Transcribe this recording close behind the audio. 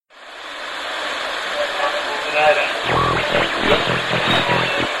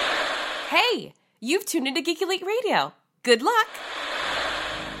Hey, you've tuned into Geek Elite Radio. Good luck!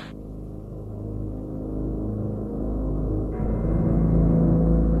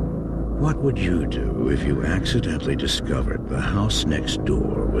 What would you do if you accidentally discovered the house next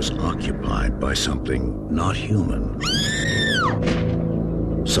door was occupied by something not human?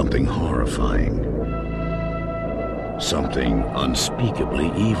 Something horrifying. Something unspeakably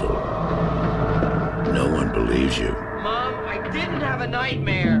evil. No one believes you. Mom, I didn't have a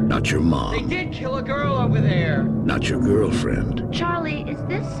nightmare. Not your mom. They did kill a girl over there. Not your girlfriend. Charlie, is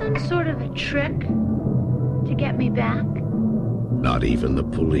this some sort of a trick to get me back? Not even the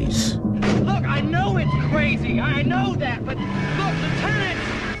police. Look, I know it's crazy. I know that, but look, Lieutenant!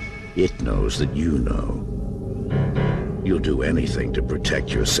 It knows that you know. You'll do anything to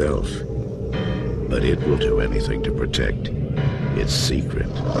protect yourself. But it will do anything to protect its secret.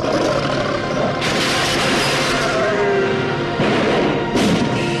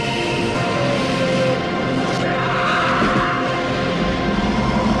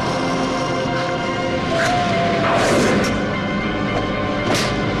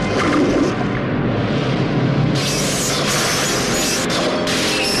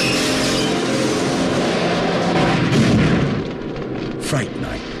 Fright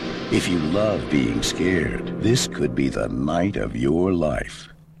Night. If you love being scared, this could be the night of your life.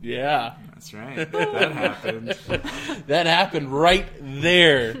 Yeah. That's right. That happened. That happened right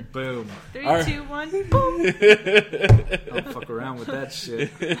there. Boom. 3, 2, 1, boom. Don't fuck around with that shit.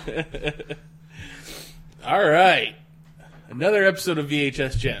 All right. Another episode of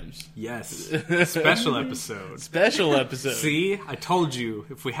VHS Gems. Yes. Special episode. Special episode. See, I told you,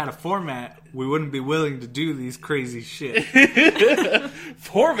 if we had a format, we wouldn't be willing to do these crazy shit.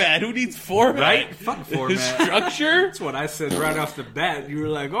 Format? Who needs format? Right? Fuck format. Structure? That's what I said right off the bat. You were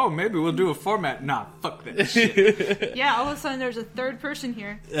like, oh, maybe we'll do a format. Nah, fuck that shit. Yeah, all of a sudden there's a third person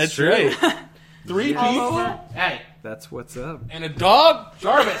here. That's right. 3 All people? over. Hey. That's what's up. And a dog?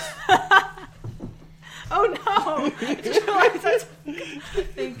 Jarvis. Oh no! I didn't realize that's...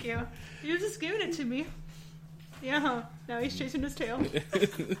 Thank you. You're just giving it to me. Yeah, now he's chasing his tail.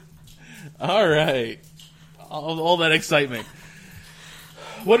 All right. All that excitement.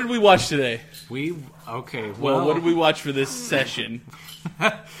 What did we watch today? Okay, Well, what did we watch for this session?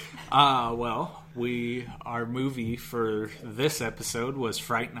 Our movie for this episode was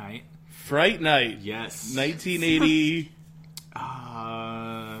Fright Night. Fright Night. Yes. 1980.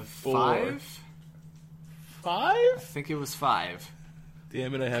 5? 5? I think it was 5.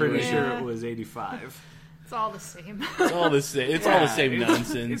 Damn it, I have it Pretty right sure here. it was 85. It's all the same. It's all the same. It's all the same it's-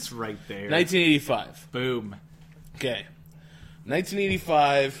 nonsense. It's right there. 1985. Boom. Okay.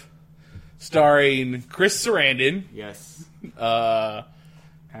 1985, starring Chris Sarandon. Yes. Uh,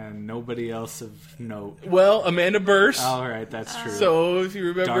 And nobody else of note. well, Amanda Burst. All right, that's true. So if you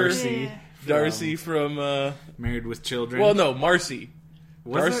remember, Darcy. from Married with Children. well, no, Marcy.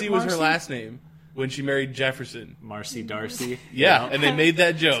 Was Darcy it was her Marcy? last name when she married Jefferson. Marcy Darcy. Yeah, and they made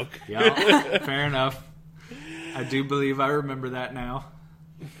that joke. Yeah, fair enough. I do believe I remember that now.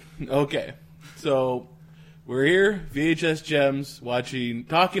 Okay, so we're here, VHS Gems,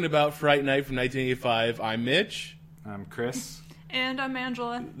 talking about Fright Night from 1985. I'm Mitch. I'm Chris. And I'm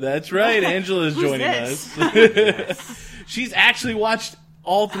Angela. That's right, Angela's Who's joining this? us. She's actually watched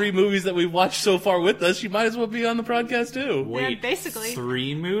all 3 movies that we've watched so far with us. She might as well be on the podcast too. Wait, basically.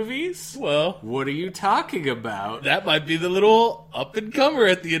 3 movies? Well, What are you talking about? that might be the little up-and-comer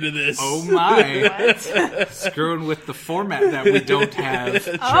at the end of this. Oh my. Screwing with the format that we don't have.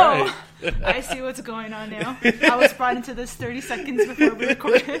 Oh, I see what's going on now. I was brought into this 30 seconds before we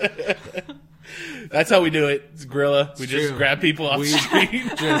recorded. That's how we do it. It's guerrilla. We just true. grab people off the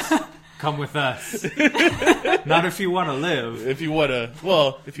street. Just come with us. Not if you want to live. If you want to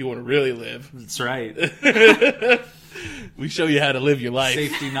really live. That's right. We show you how to live your life.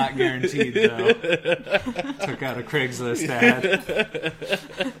 Safety not guaranteed, though. Took out a Craigslist ad.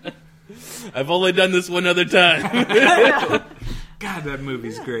 I've only done this one other time. God, that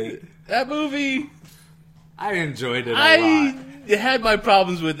movie's great. That movie, I enjoyed it a I lot. had my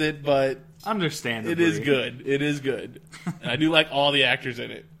problems with it, but Understandably. it is good. It is good. And I do like all the actors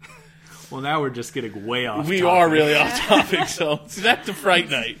in it. Well, now we're just getting way off We topic. are really off topic, so back to Fright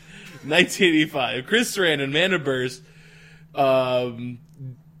Night, 1985. Chris Sarandon, Amanda Burst, Other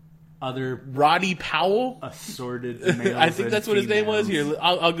Roddy Powell. assorted males I think and that's what his name was. females. Here,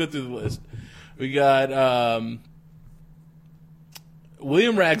 I'll go through the list. We got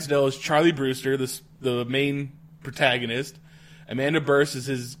William Ragsdale is Charlie Brewster, the main protagonist. Amanda Burst is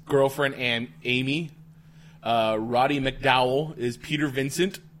his girlfriend, Amy. Roddy McDowell is Peter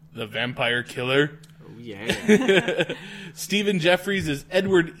Vincent, the vampire killer. Yeah. Stephen Jeffries is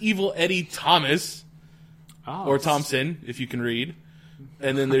Edward Evil Eddie Thomas, Oh, or Thompson, if you can read.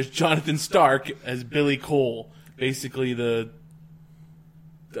 And then there's Jonathan Stark as Billy Cole, basically the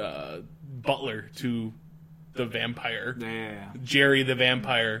butler to the vampire. Yeah. Jerry the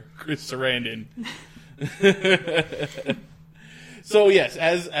vampire, Chris Sarandon. So yes,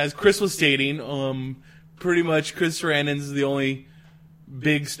 as Chris was stating, pretty much Chris Sarandon's the only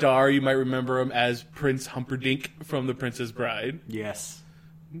big star. You might remember him as Prince Humperdinck from The Princess Bride. Yes.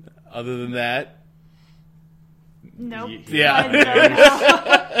 Other than that, Nope. yeah, I don't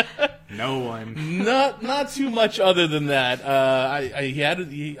know. No one. not too much other than that. He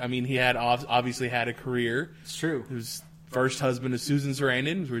obviously had a career. It's true. His first husband is Susan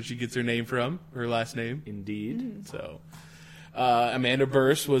Sarandon, where she gets her name from, her last name. Indeed. So, Amanda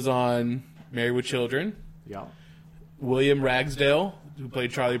Burse was on Married with Children. Yeah. William Ragsdale, who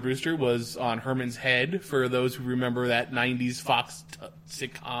played Charlie Brewster, was on Herman's Head, for those who remember that 90s Fox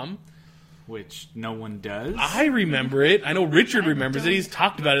sitcom. Which no one does. I remember it. I know Richard remembers it. He's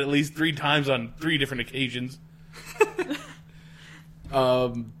talked about it at least 3 times on 3 different occasions.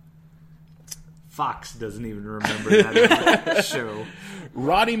 Fox doesn't even remember that show.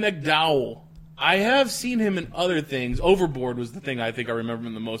 Roddy McDowell. I have seen him in other things. Overboard was the thing I think I remember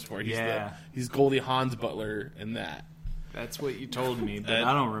him the most for. He's Goldie Hawn's butler in that. That's what you told me, but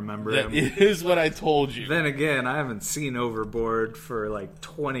I don't remember That him. is what I told you. Then again, I haven't seen Overboard for like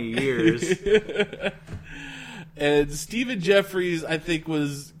 20 years. And Stephen Jeffries, I think,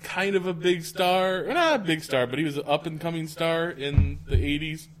 was kind of a big star. Not a big star, but he was an up-and-coming star in the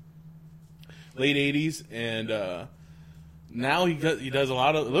 80s. Late 80s. And now he does a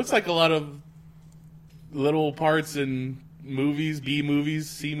lot of... It looks like a lot of little parts in movies, B movies,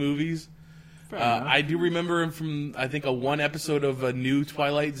 C movies. I do remember him from, I think, one episode of a new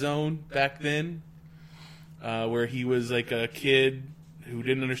Twilight Zone back then, where he was like a kid who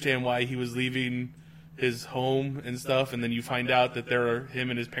didn't understand why he was leaving his home and stuff, and then you find out that him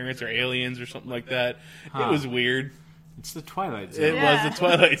and his parents are aliens or something like that. Huh. It was weird. It's the Twilight Zone. It was the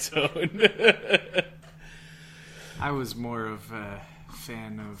Twilight Zone. I was more of a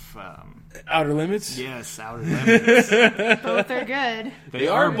fan of... Outer Limits? yes, Outer Limits. Both are good. They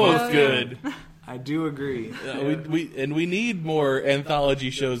are both good. I do agree. We need more anthology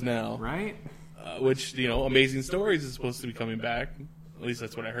shows now. Right? Which, Amazing Stories is supposed to be coming back. At least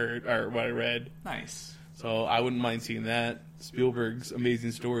that's what I heard, or what I read. Nice. So I wouldn't mind seeing that. Spielberg's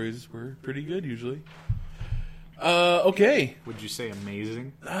Amazing Stories were pretty good usually. Okay. Would you say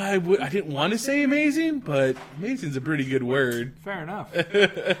amazing? I didn't want to say amazing, but amazing's a pretty good word. Fair enough.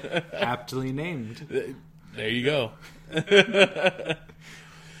 Aptly named. There you go.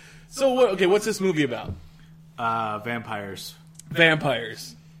 So what's this movie about? Vampires.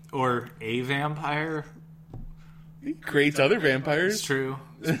 Vampires. Or a vampire. He creates other It's vampires. true.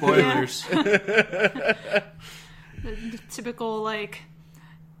 Spoilers. The typical,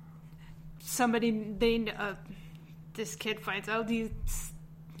 this kid finds out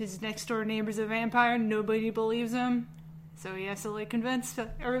his next door neighbor's a vampire. Nobody believes him, so he has to convince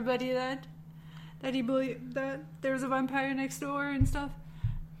everybody that he believes that there's a vampire next door and stuff.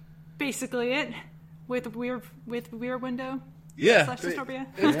 Basically, it with Rear Window. Yeah. Slash Dystopia.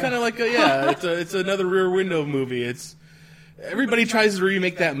 It's kind of like it's another Rear Window movie. It's everybody tries to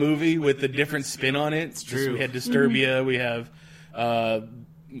remake that movie with a different spin on it. It's true. We had Disturbia. We have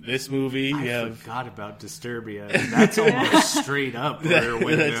this movie. I forgot about Disturbia. That's almost straight up Rear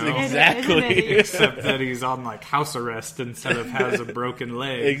Window. That's exactly. Except that he's on house arrest instead of has a broken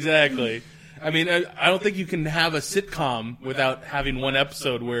leg. Exactly. I mean, I don't think you can have a sitcom without having one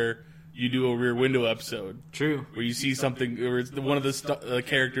episode where you do a Rear Window episode. True. Where you see something, or one of the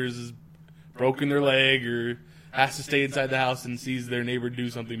characters is broken their leg or has to stay inside the house and sees their neighbor do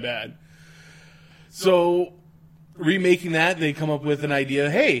something bad. So, remaking that, they come up with an idea,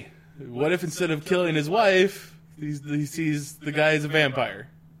 hey, what if instead of killing his wife, he sees the guy as a vampire?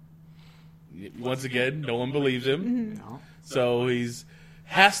 Once again, no one believes him. No. So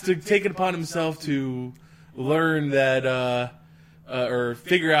has to take it upon himself to learn that, or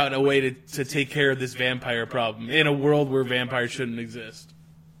figure out a way to take care of this vampire problem in a world where vampires shouldn't exist.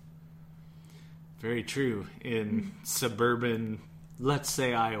 Very true. In suburban, let's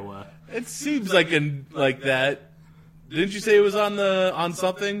say Iowa. It seems like that. Didn't you say it was on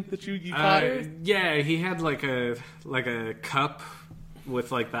something that you caught? Yeah, he had a cup with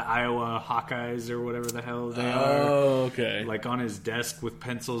the Iowa Hawkeyes or whatever the hell they are. Oh, okay. On his desk with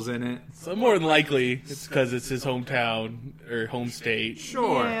pencils in it. So more than likely, it's because it's his hometown or home state.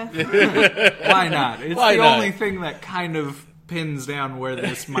 Sure. Yeah. Why not? It's Why the not? only thing that kind of pins down where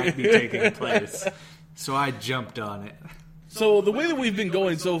this might be taking place.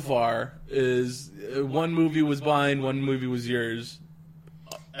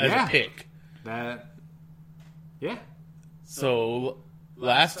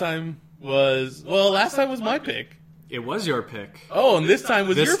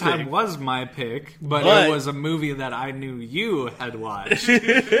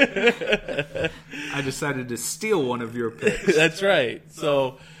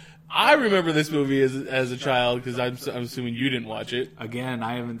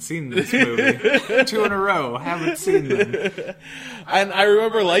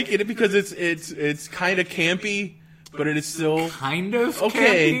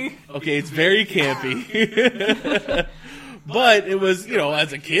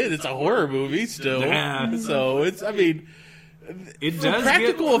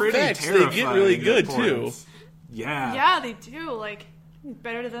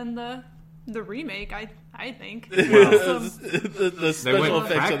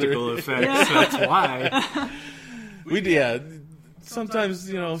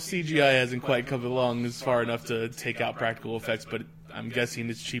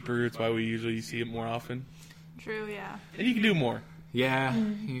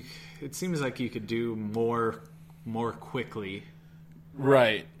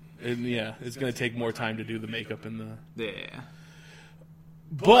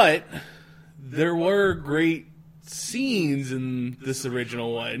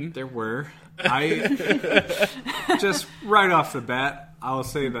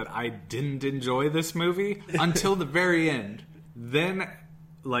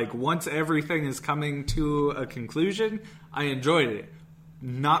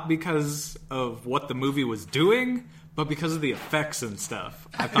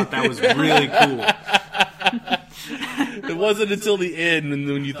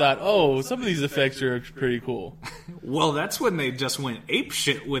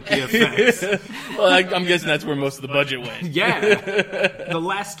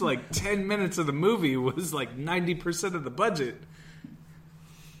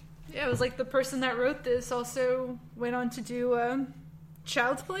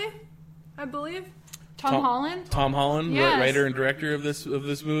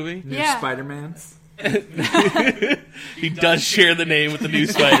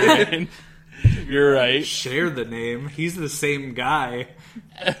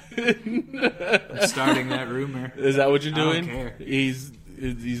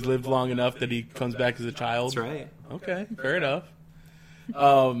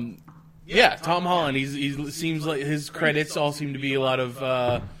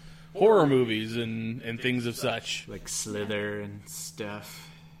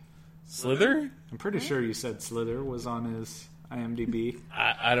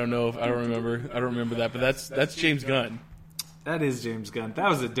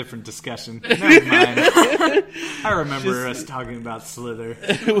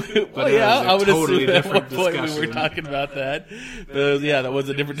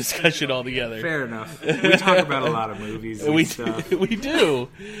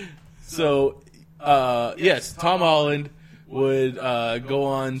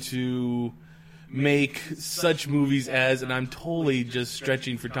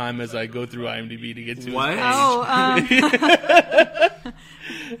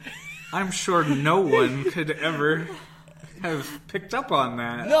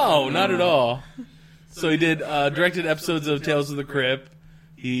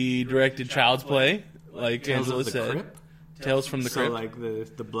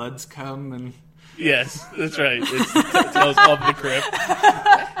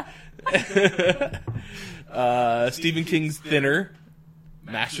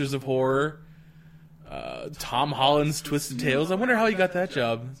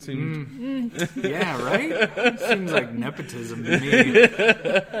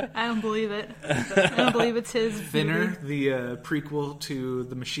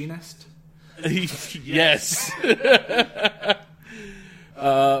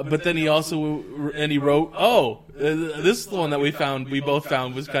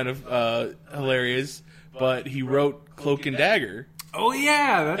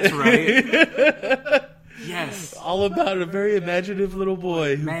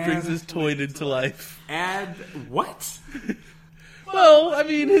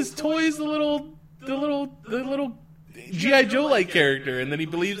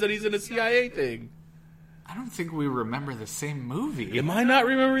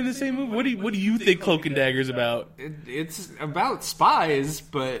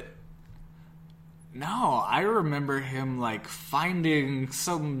 No, I remember him, like, finding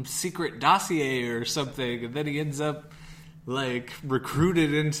some secret dossier or something, and then he ends up, like,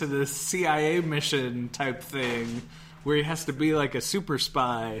 recruited into this CIA mission type thing, where he has to be, like, a super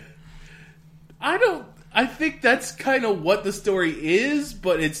spy. I think that's kind of what the story is,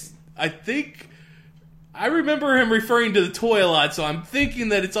 but I remember him referring to the toy a lot, so I'm thinking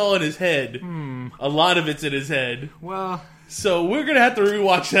that it's all in his head. A lot of it's in his head. Well, so we're going to have to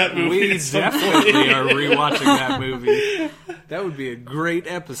rewatch that movie. we definitely are rewatching that movie. That would be a great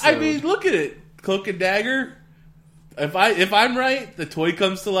episode. I mean, look at it. Cloak and Dagger. If I'm right, the toy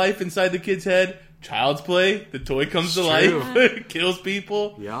comes to life inside the kid's head. Child's Play, the toy comes to life, kills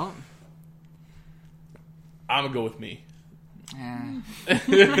people. Yeah. I'm going to go with me.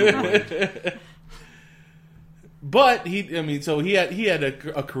 But he had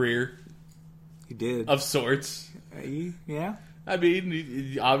a career. He did. Of sorts. Yeah. I mean,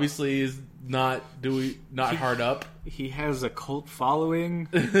 he obviously is not hard up. He has a cult following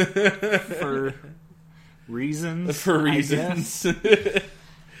for reasons. For reasons.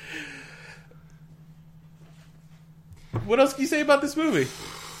 What else can you say about this movie?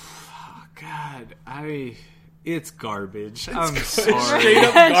 Oh, God, it's garbage. I'm sorry. Straight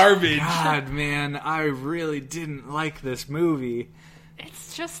up garbage. God, man, I really didn't like this movie.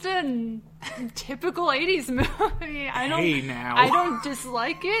 It's just a typical 80s movie. I don't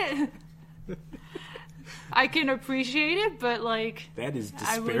dislike it. I can appreciate it, but like... That is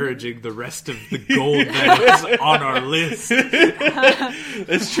disparaging the rest of the gold that is on our list.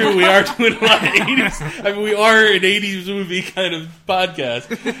 That's true, we are doing a lot of 80s. I mean, we are an 80s movie kind of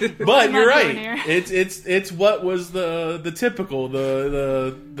podcast. But you're right. It's what was the typical,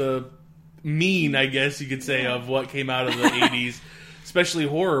 the mean, I guess you could say, of what came out of the 80s. Especially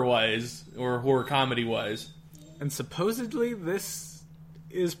horror-wise, or horror comedy-wise. And supposedly this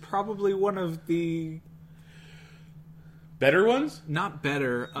is probably one of the... better ones? Not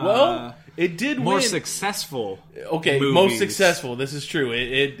better. Well, it did more win. successful. Okay, movies. most successful. This is true.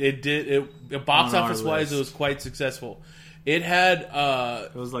 It did box On our office wise, list. it was quite successful. It had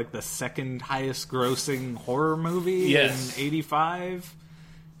it was like the second highest grossing horror movie in '85,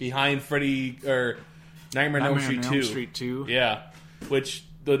 behind Freddy or Nightmare on Elm Street 2. Yeah, which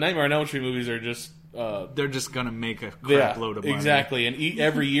the Nightmare on Elm Street movies are just. They're just gonna make a crap load of money. Exactly, and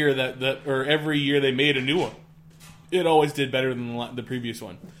every year every year they made a new one. It always did better than the previous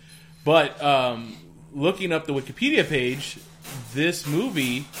one. But looking up the Wikipedia page, this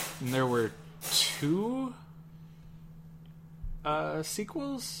movie... And there were 2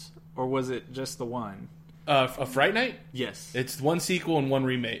 sequels? Or was it just the one? A Fright Night? Yes. It's 1 sequel and 1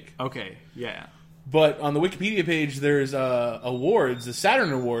 remake. Okay, yeah. But on the Wikipedia page, there's awards, the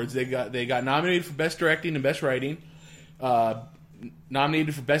Saturn Awards. They got nominated for Best Directing and Best Writing.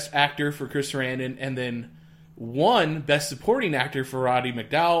 Nominated for Best Actor for Chris Sarandon. And then... 1 Best Supporting Actor for Roddy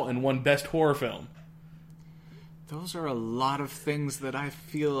McDowall, and 1 Best Horror Film. Those are a lot of things that I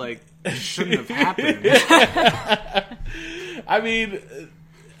feel like shouldn't have happened. I mean,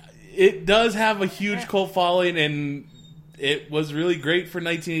 it does have a huge cult following, and it was really great for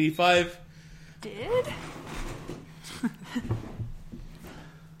 1985. Did?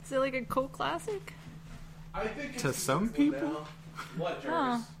 Is it like a cult classic? I think to some people? Now. What,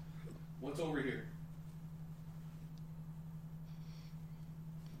 Jarvis? What's over here?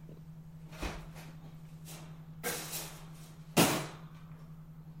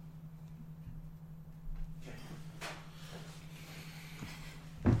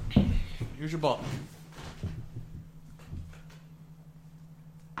 Here's your ball.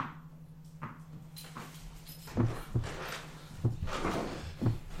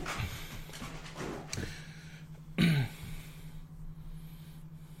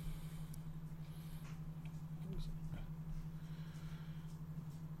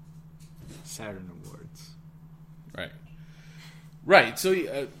 Saturn Awards. Right. So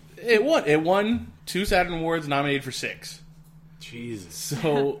it won. It won 2 Saturn Awards, nominated for 6. Jesus.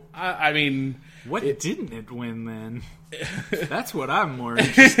 So I mean, what didn't it win then? That's what I'm more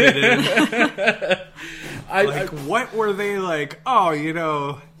interested in. What were they like? Oh,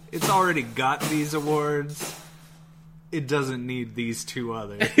 it's already got these awards. It doesn't need these 2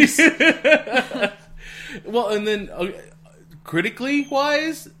 others. Well, and then critically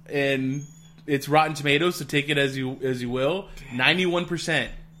wise, and it's Rotten Tomatoes, so take it as you will. 91%,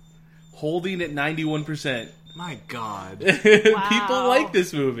 holding at 91%. My God. People like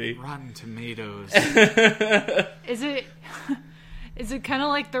this movie. Rotten Tomatoes. Is it kind of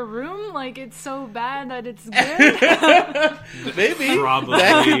like The Room? Like, it's so bad that it's good? Maybe. Probably.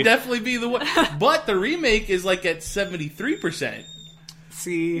 That could definitely be the one. But the remake is like at 73%.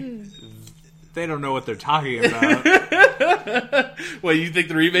 See, they don't know what they're talking about. Well, you think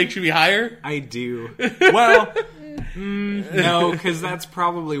the remake should be higher? I do. Well, no, because that's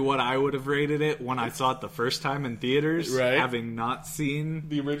probably what I would have rated it when I saw it the first time in theaters, Right. having not seen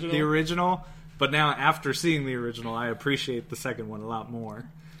The original? The original. But now, after seeing the original, I appreciate the second one a lot more.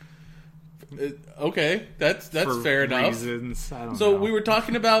 Okay, that's For fair enough. reasons, I don't So know. we were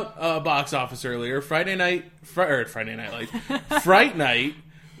talking about box office earlier. Friday Night Lights. Fright Night,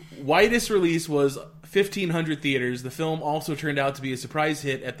 widest release was 1,500 theaters. The film also turned out to be a surprise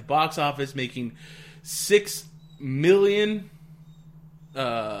hit at the box office, making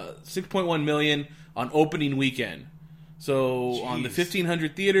 $6.1 million on opening weekend. So on the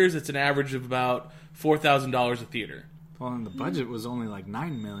 1,500 theaters, it's an average of about $4,000 a theater. Well, and the budget was only like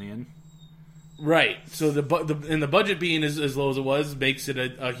 $9 million. Right. So the budget being as low as it was makes it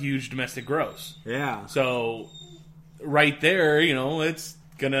a huge domestic gross. Yeah. So right there, it's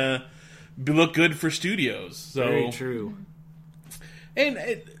gonna look good for studios. So Very true.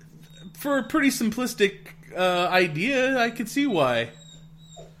 And for a pretty simplistic idea, I could see why.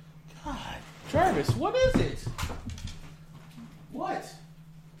 God, Jarvis, what is it? What?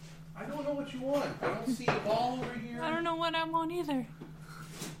 I don't know what you want. I don't see a ball over here. I don't know what I want either.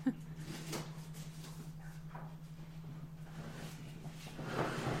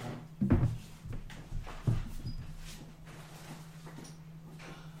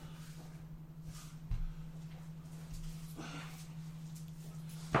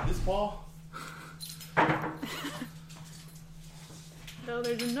 This ball? No,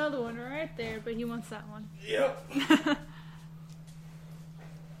 there's another one right there, but he wants that one. Yep.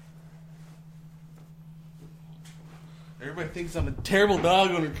 Everybody thinks I'm a terrible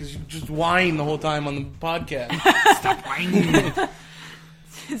dog owner because you just whine the whole time on the podcast. Stop whining.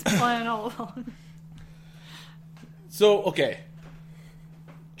 His plan all along. So, okay.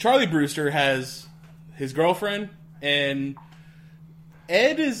 Charlie Brewster has his girlfriend, and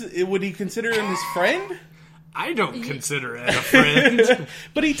Ed would he consider him his friend? I don't consider Ed a friend.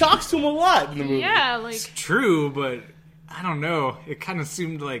 But he talks to him a lot in the movie. Yeah, like True, but I don't know. It kind of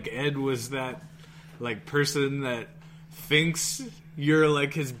seemed like Ed was that person that thinks you're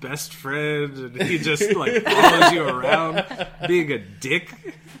like his best friend, and he just follows you around, being a dick.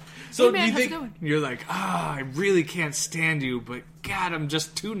 So hey man, do you how's it think going? You're like, I really can't stand you, but God, I'm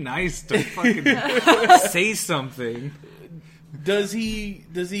just too nice to fucking say something. does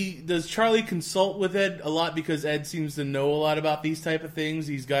Charlie consult with Ed a lot because Ed seems to know a lot about these type of things?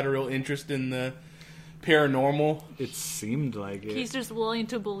 He's got a real interest in the paranormal. It seemed like it. he's just willing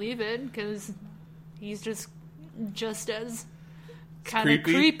to believe it because he's just as kind of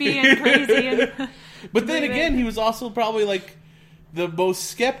Creepy. creepy and crazy. And But then believe again, it. he was also probably the most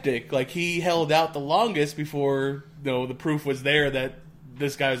skeptic. He held out the longest before the proof was there that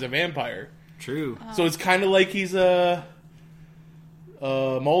this guy was a vampire. True. So it's kind of like he's a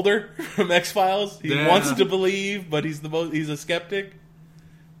Mulder from X-Files. He Yeah. wants to believe, but he's a skeptic.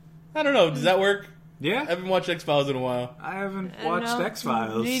 I don't know. Does that work? Yeah. I haven't watched X-Files in a while. I haven't watched no.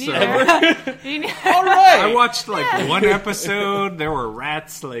 X-Files. Me So. neither. Me neither. All right. I watched one episode. There were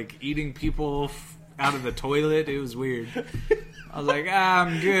rats eating people out of the toilet. It was weird. I was like,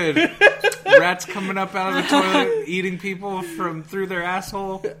 I'm good. Rats coming up out of the toilet, eating people through their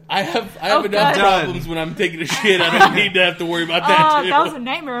asshole. I have Oh, enough God. problems when I'm taking a shit. I don't need to have to worry about that Oh, too. that was a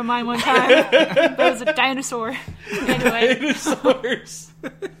nightmare of mine one time. That was a dinosaur. Anyway, Dinosaurs.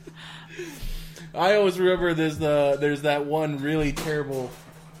 I always remember there's that one really terrible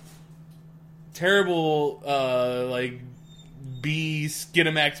B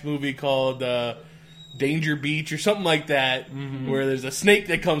Skinamax movie called Danger Beach or something like that, where there's a snake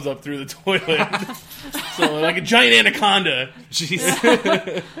that comes up through the toilet. So like a giant anaconda.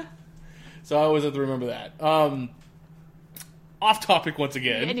 Jeez. So I always have to remember that. Off topic once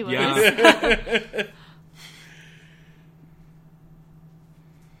again. anyways. Yeah.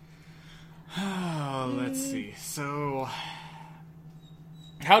 Oh, let's see. So,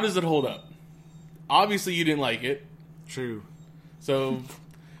 How does it hold up? Obviously you didn't like it. true. So,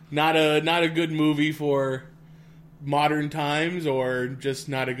 not a good movie for modern times, or just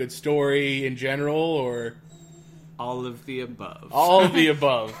not a good story in general, or All of the above. all of the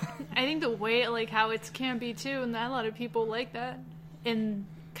above. I think the way, how it can be too, and a lot of people like that, in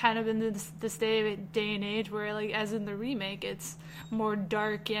kind of in this day and age where, as in the remake, it's more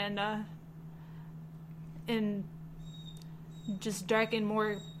dark and just dark and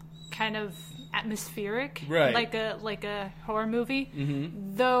more kind of atmospheric, Right. like a horror movie.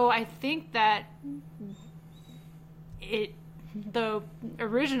 Mm-hmm. Though I think that the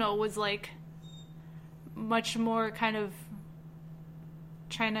original was much more kind of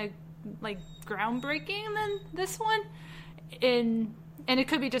trying to like groundbreaking than this one. And it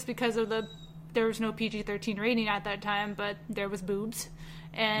could be just because of there was no PG-13 rating at that time, but there was boobs.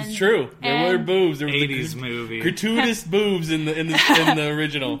 And It's true. There were boobs. There was 80s movie. gratuitous boobs in the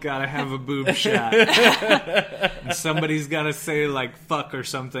original. Gotta have a boob shot. And somebody's gotta say, like, fuck or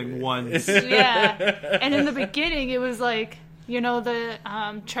something once. Yeah. And in the beginning, it was like,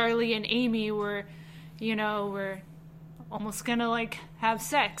 the Charlie and Amy were almost gonna, like, have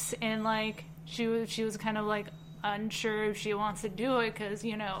sex. And, like, she was kind of, like, unsure if she wants to do it because,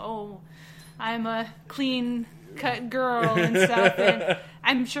 I'm a clean-cut girl and stuff. And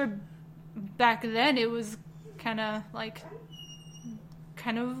I'm sure back then it was kind of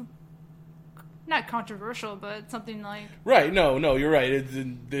not controversial, but something like... Right, no, you're right.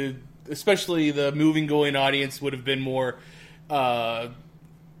 Especially the moving-going audience would have been more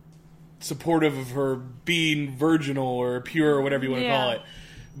supportive of her being virginal or pure or whatever you want to call it.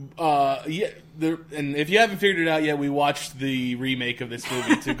 And if you haven't figured it out yet, we watched the remake of this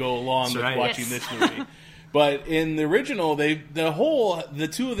movie to go along with watching this movie. But in the original, the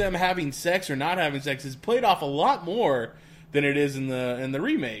two of them having sex or not having sex is played off a lot more than it is in the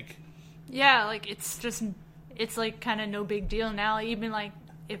remake. Yeah, like it's like kind of no big deal now. Even like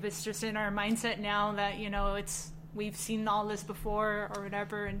if it's just in our mindset now that we've seen all this before or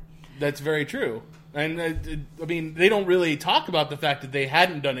whatever. And that's very true. And I mean, they don't really talk about the fact that they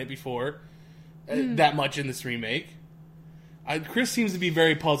hadn't done it before that much in this remake. Chris seems to be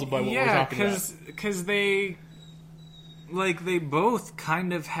very puzzled by what we're talking about. Because they both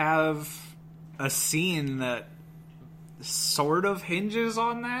kind of have a scene that sort of hinges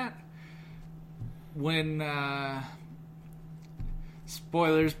on that. When,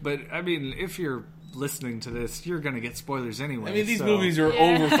 spoilers, but I mean, if you're listening to this, you're going to get spoilers anyway. I mean, these movies are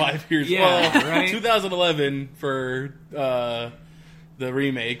over 5 years. Yeah, right? 2011 for the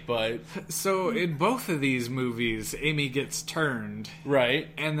remake, but... So, in both of these movies, Amy gets turned. Right.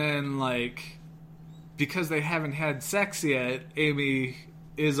 And then, like, because they haven't had sex yet, Amy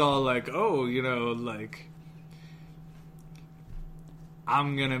is all like,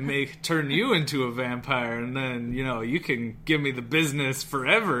 I'm gonna turn you into a vampire, and then, you can give me the business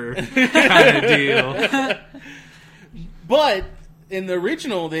forever kind of deal. But in the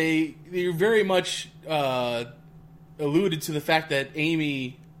original, they very much alluded to the fact that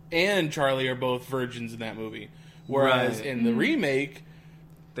Amy and Charlie are both virgins in that movie. Whereas in the remake...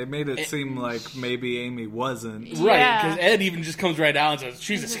 They made it seem like maybe Amy wasn't. Right, because Ed even just comes right out and says,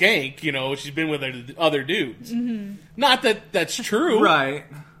 she's a skank, she's been with other dudes. Mm-hmm. Not that that's true. Right.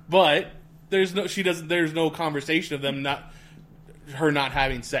 But there's no conversation of them not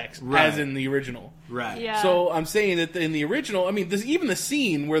having sex, as in the original. Right. Yeah. So I'm saying that in the original, I mean, even the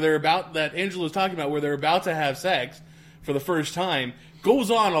scene where that Angela was talking about, where they're about to have sex for the first time,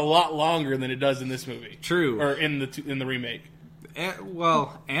 goes on a lot longer than it does in this movie. True. Or in the remake.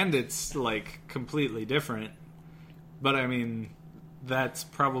 And it's, like, completely different. But, I mean, that's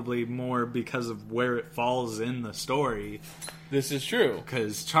probably more because of where it falls in the story. This is true.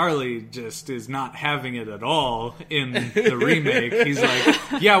 Because Charlie just is not having it at all in the remake. He's like,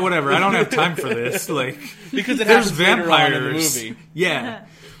 yeah, whatever, I don't have time for this. Like, because it there's happens later on in the vampires. movie. Yeah.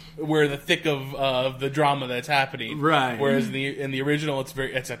 We're the thick of the drama that's happening. Right. Whereas in the original, it's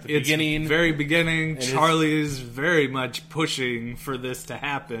at the beginning. Very beginning. Charlie's very much pushing for this to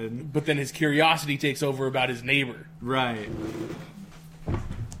happen. But then his curiosity takes over about his neighbor. Right.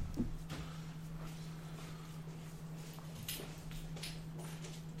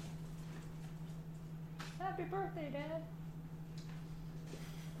 Happy birthday, Dad.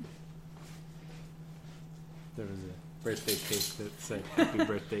 There was a birthday cake that said, "Happy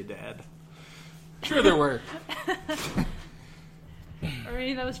birthday, Dad." Sure there were. Or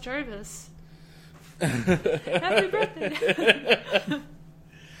maybe that was Jarvis. Happy birthday.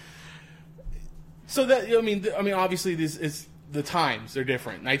 So that I mean, obviously, this is the times are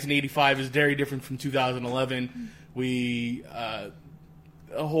different. 1985 is very different from 2011. We a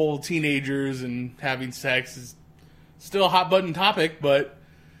whole teenagers and having sex is still a hot button topic, but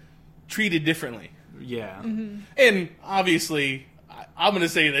treated differently. Yeah. Mm-hmm. And obviously, I'm going to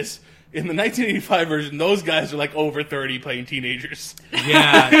say this. In the 1985 version, those guys are like over 30 playing teenagers.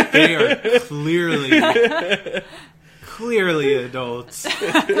 Yeah, they are clearly adults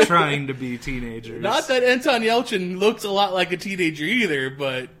trying to be teenagers. Not that Anton Yelchin looks a lot like a teenager either,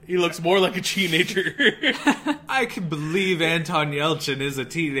 but he looks more like a teenager. I can believe Anton Yelchin is a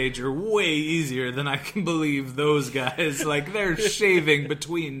teenager way easier than I can believe those guys. Like, they're shaving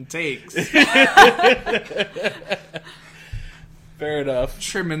between takes. Fair enough.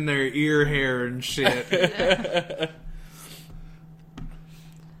 Trimming their ear hair and shit.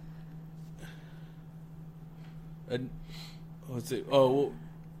 Let's see. Oh,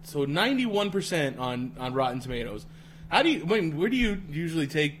 so 91% on Rotten Tomatoes. Where do you usually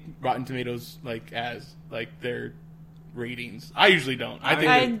take Rotten Tomatoes as their ratings? I usually don't.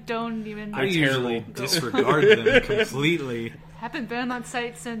 I don't even. I usually disregard them completely. Haven't been on that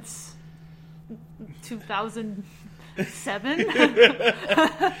site since 2007.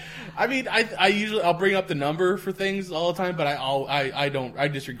 I mean, I'll bring up the number for things all the time, but I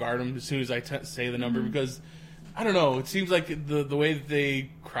disregard them as soon as I say the number because I don't know. It seems like the way that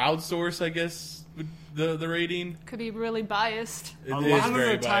they crowdsource, I guess, the rating could be really biased. A lot of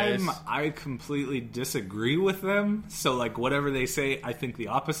the time, I completely disagree with them. So, whatever they say, I think the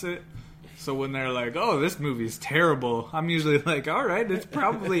opposite. So when they're like, "Oh, this movie's terrible," I'm usually like, "All right, it's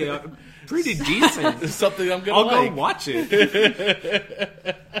probably pretty decent. It's something I'll go watch it."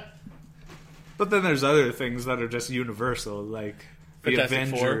 But then there's other things that are just universal, like the Fantastic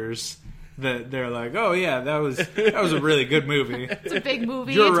Avengers. That they're like, "Oh yeah, that was a really good movie." It's a big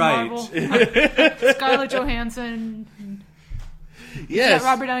movie. You're it's right. Marvel. Scarlett Johansson. Yes. It's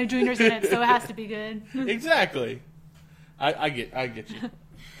got Robert Downey Jr.'s in it, so it has to be good. Exactly. I get you.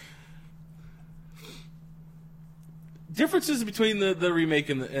 Differences between the remake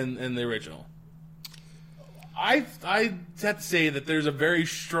and the original. I have to say that there's a very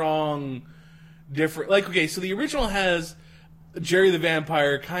strong difference. So the original has Jerry the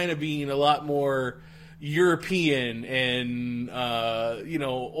Vampire kind of being a lot more European and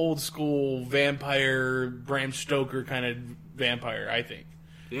old school vampire, Bram Stoker kind of vampire, I think.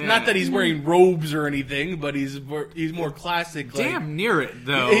 Yeah. Not that he's wearing robes or anything, but he's more classic. Damn near it,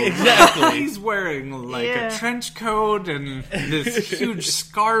 though. Exactly. He's wearing a trench coat and this huge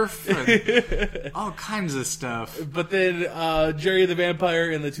scarf and all kinds of stuff. But then Jerry the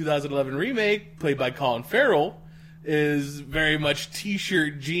Vampire in the 2011 remake, played by Colin Farrell, is very much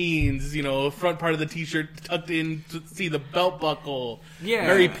t-shirt, jeans, front part of the t-shirt tucked in to see the belt buckle. Yeah.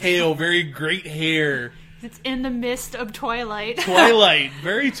 Very pale, very great hair. It's in the mist of Twilight.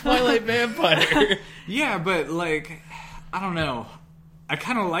 Very Twilight vampire. Yeah, but I don't know. I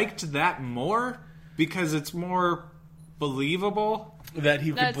kind of liked that more because it's more believable. That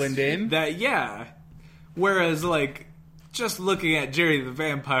he could blend in? Whereas, just looking at Jerry the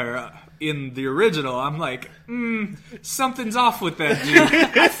Vampire in the original, I'm like, something's off with that dude.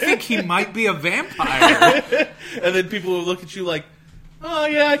 I think he might be a vampire. And then people will look at you like, oh,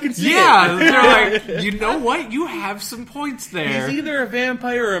 yeah, I can see it. Yeah, they're like, you know what? You have some points there. He's either a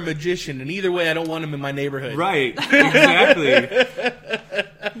vampire or a magician, and either way, I don't want him in my neighborhood. Right, exactly.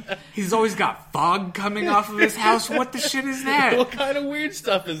 He's always got fog coming off of his house. What the shit is that? What kind of weird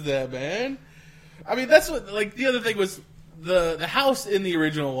stuff is that, man? I mean, that's what, the other thing was, the house in the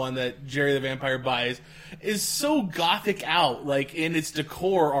original one that Jerry the Vampire buys is so gothic out, in its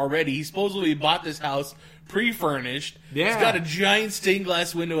decor already. He supposedly bought this house pre-furnished. Yeah. It's got a giant stained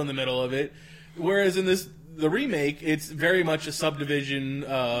glass window in the middle of it. Whereas in the remake, it's very much a subdivision,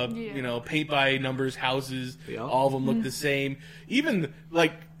 paint by numbers houses. Yeah. All of them look the same. Even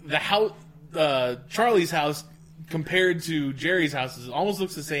the house, Charlie's house compared to Jerry's house almost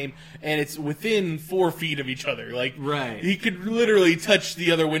looks the same, and it's within 4 feet of each other. Right. He could literally touch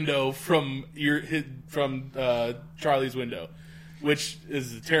the other window from Charlie's window. Which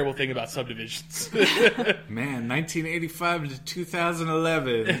is a terrible thing about subdivisions. Man, 1985 to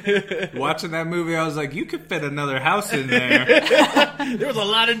 2011. Watching that movie, I was like, you could fit another house in there. There was a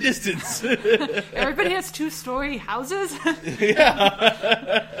lot of distance. Everybody has 2-story houses?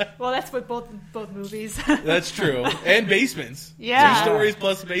 Yeah. Well, that's what both movies. That's true. And basements. Yeah. 2 stories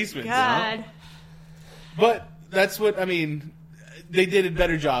plus basements. God. But that's what, they did a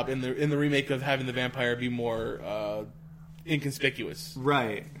better job in the remake of having the vampire be more inconspicuous,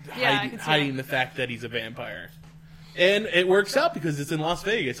 right? Hiding the fact that he's a vampire, and it works out because it's in Las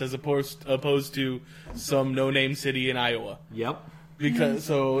Vegas as opposed to some no-name city in Iowa. Yep. Because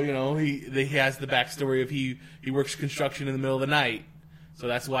he has the backstory of he works construction in the middle of the night, so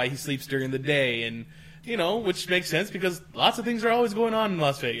that's why he sleeps during the day, and which makes sense because lots of things are always going on in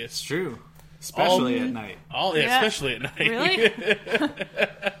Las Vegas. It's true, especially at night. Especially at night. Really?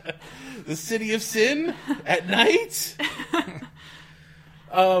 The city of sin at night.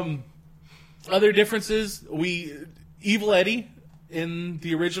 Other differences: Evil Eddie in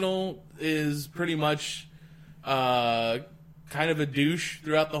the original is pretty much kind of a douche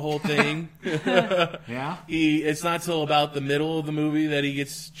throughout the whole thing. Yeah. It's not till about the middle of the movie that he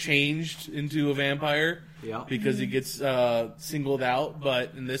gets changed into a vampire. Yeah. Because he gets singled out.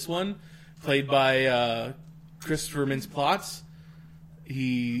 But in this one, played by Christopher Mintz-Plasse,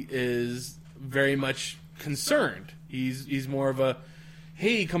 he is very much concerned. He's more of a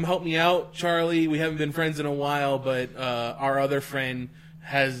hey, come help me out, Charlie. We haven't been friends in a while, but our other friend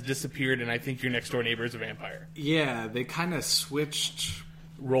has disappeared, and I think your next door neighbor is a vampire. Yeah, they kind of switched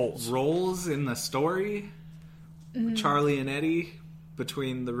Roles in the story. Charlie and Eddie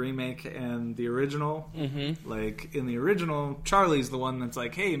between the remake and the original. Mm-hmm. Like, in the original, Charlie's the one that's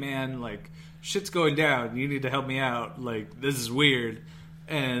like, hey, man, like, shit's going down. You need to help me out. Like, this is weird.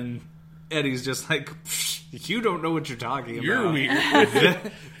 And Eddie's just like, you don't know what you're talking about. You're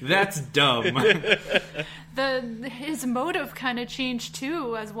weird. That's dumb. His motive kind of changed,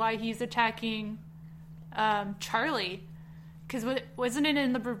 too, as why he's attacking Charlie. Because wasn't it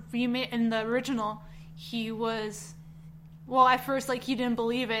in the original, he was... Well, at first, like, he didn't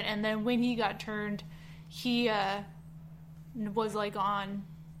believe it, and then when he got turned, he was, like, on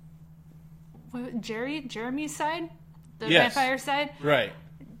Jeremy's side? The vampire side? Right.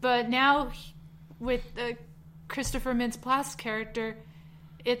 But now, with Christopher Mintz-Plasse character,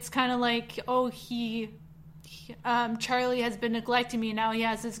 it's kind of like, oh, Charlie has been neglecting me. Now he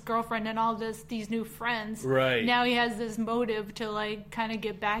has this girlfriend and all these new friends. Right. Now he has this motive to, like, kind of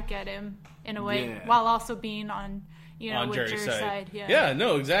get back at him in a way, while also being on, on with Jerry's side. Yeah,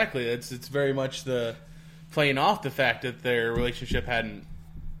 no, exactly. It's very much the playing off the fact that their relationship hadn't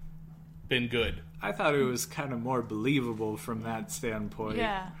been good. I thought it was kind of more believable from that standpoint.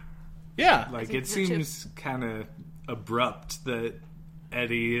 Yeah. Like, it seems kind of abrupt that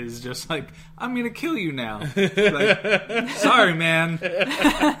Eddie is just like, I'm going to kill you now. Like, sorry, man.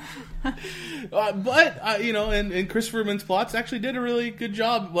 But and Christopher Mintz-Plasse actually did a really good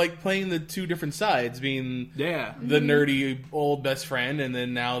job, like, playing the two different sides, being the nerdy old best friend, and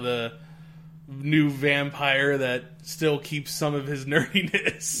then now the new vampire that still keeps some of his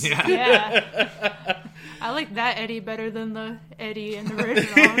nerdiness. Yeah. I like that Eddie better than the Eddie in the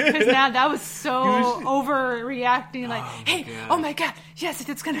original, because now that was so overreacting. Like, oh my god, yes,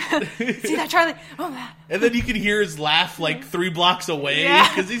 it's gonna see that Charlie. Oh man. And then you can hear his laugh like 3 blocks away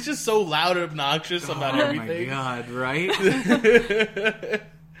because he's just so loud and obnoxious about everything. Oh my god, right?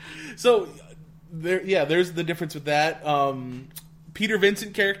 So there's the difference with that. Peter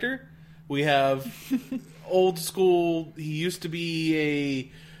Vincent character, we have old school. He used to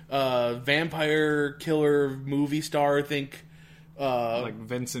be a vampire killer movie star, I think. Like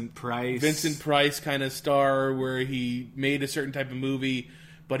Vincent Price kind of star, where he made a certain type of movie,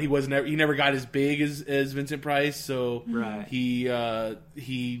 but he never got as big as Vincent Price. So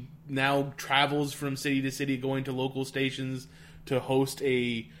he now travels from city to city, going to local stations to host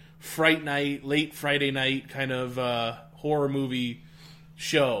a Fright Night, late Friday night kind of horror movie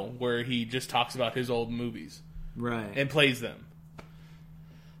show where he just talks about his old movies, right, and plays them.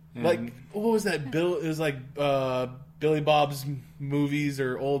 And like, what was that? It was like Billy Bob's movies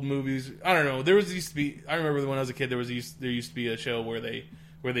or old movies. I don't know. Used to be. I remember when I was a kid, there used to be a show where they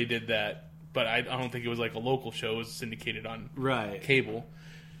did that, but I don't think it was like a local show. It was syndicated on cable.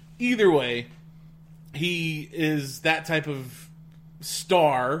 Either way, he is that type of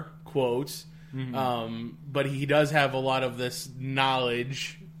star, quotes. Mm-hmm. But he does have a lot of this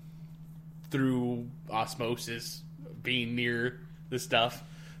knowledge through osmosis, being near the stuff.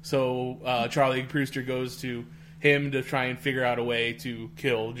 So Charlie Brewster goes to him to try and figure out a way to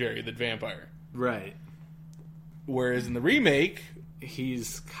kill Jerry the vampire. Right. Whereas in the remake,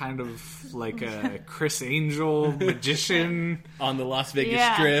 he's kind of like a Chris Angel magician on the Las Vegas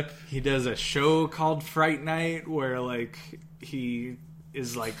Strip. He does a show called Fright Night where like he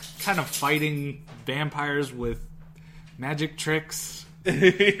is like kind of fighting vampires with magic tricks.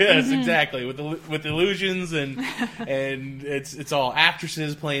 Yes, exactly. With illusions and it's all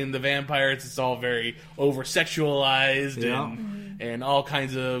actresses playing the vampires. It's all very over sexualized and all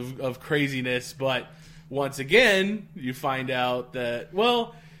kinds of craziness. But once again, you find out that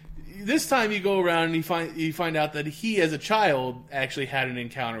this time you go around and you find out that he as a child actually had an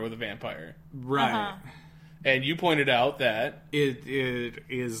encounter with a vampire. Right. Uh-huh. And you pointed out that it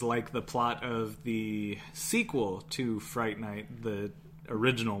is like the plot of the sequel to Fright Night, the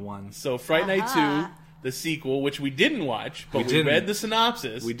original one. So Fright Night 2, the sequel, which we didn't watch, but we read the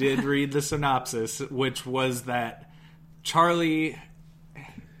synopsis. We did read the synopsis, which was that Charlie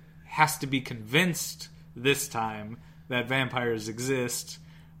has to be convinced this time that vampires exist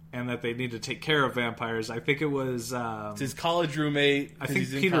and that they need to take care of vampires. I think it was... it's his college roommate. I think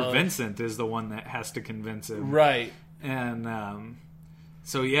Peter Vincent is the one that has to convince him. Right. And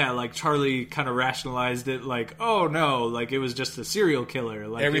so, yeah, like, Charlie kind of rationalized it like, oh, no, like, it was just a serial killer.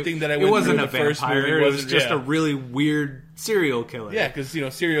 Like, everything that I went it wasn't through a vampire. It was just a really weird serial killer. Yeah, because,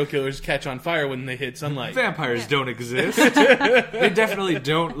 serial killers catch on fire when they hit sunlight. Vampires don't exist. They definitely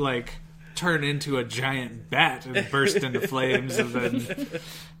don't, like... turn into a giant bat and burst into flames, and then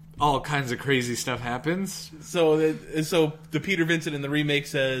all kinds of crazy stuff happens. So the Peter Vincent in the remake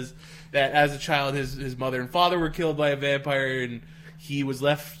says that as a child, his mother and father were killed by a vampire, and he was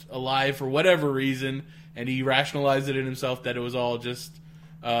left alive for whatever reason, and he rationalized it in himself that it was all just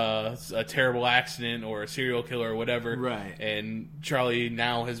a terrible accident or a serial killer or whatever. Right. And Charlie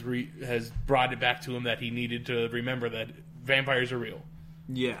now has brought it back to him that he needed to remember that vampires are real.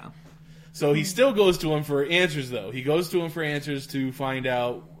 Yeah. So he still goes to him for answers, though. He goes to him for answers to find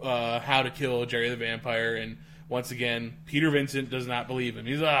out how to kill Jerry the Vampire, and once again, Peter Vincent does not believe him.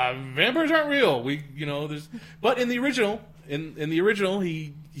 He's vampires aren't real. But in the original,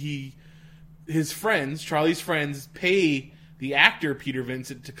 his friends, Charlie's friends, pay the actor Peter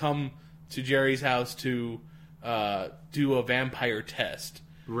Vincent to come to Jerry's house to do a vampire test.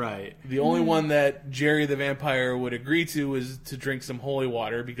 Right. The only one that Jerry the Vampire would agree to was to drink some holy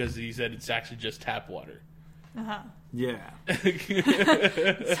water, because he said it's actually just tap water. Yeah.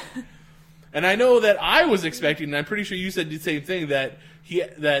 And I know that I was expecting, and I'm pretty sure you said the same thing,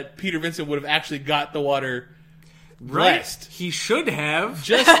 that Peter Vincent would have actually got the water blessed. He should have.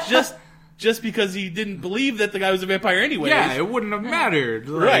 Just because he didn't believe that the guy was a vampire anyway. Yeah, it wouldn't have mattered.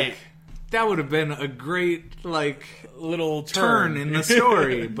 Right. That would have been a great, little turn in the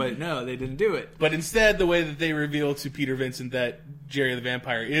story. But no, they didn't do it. But instead, the way that they reveal to Peter Vincent that Jerry the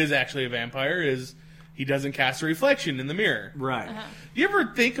Vampire is actually a vampire is he doesn't cast a reflection in the mirror. Right. You ever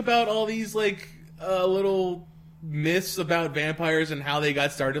think about all these, little myths about vampires and how they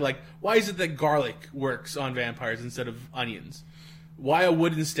got started? Like, why is it that garlic works on vampires instead of onions? Why a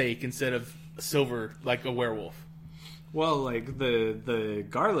wooden stake instead of silver, like a werewolf? Well, the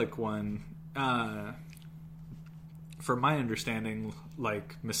garlic one, from my understanding,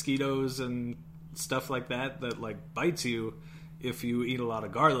 mosquitoes and stuff like that bites you, if you eat a lot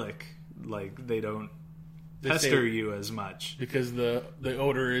of garlic, they don't pester you as much. Because the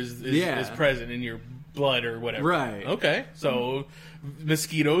odor is present in your blood or whatever. Right. Okay, so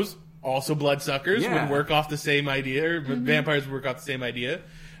mosquitoes, also bloodsuckers, would work off the same idea, or vampires would work off the same idea.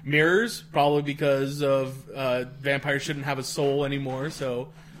 Mirrors, probably because of vampires shouldn't have a soul anymore, so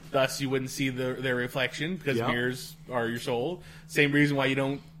thus you wouldn't see their reflection, because mirrors are your soul. Same reason why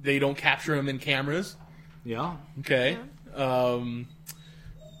they don't capture them in cameras. Yeah. Okay.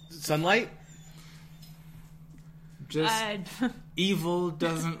 Sunlight? Just evil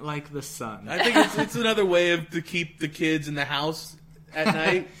doesn't like the sun. I think it's another way to keep the kids in the house at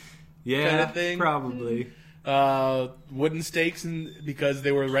night. Yeah, kind of thing. Probably. Wooden stakes, because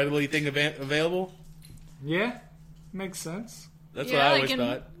they were readily available. Yeah, makes sense. That's what I always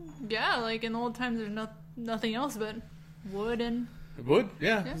thought. Yeah, in old times, there's nothing else but wood and wood.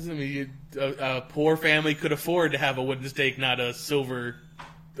 Yeah, I mean, a poor family could afford to have a wooden stake, not a silver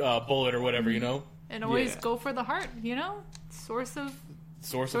bullet or whatever. And always go for the heart. Source of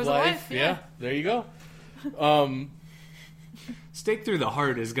life. Yeah, there you go. Stake through the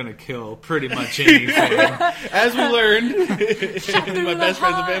heart is going to kill pretty much anything. As we learned, my best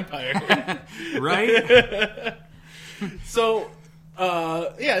friend's a vampire. Right? So,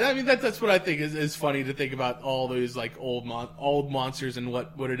 I mean, that's what I think is funny to think about all those, old monsters and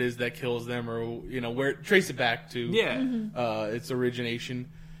what it is that kills them, or, trace it back to its origination.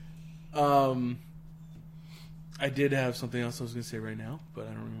 I did have something else I was going to say right now, but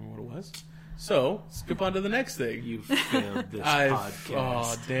I don't remember what it was. So, skip on to the next thing. You failed this podcast.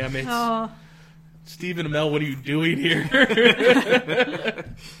 Oh, damn it. Oh. Stephen Amell, what are you doing here?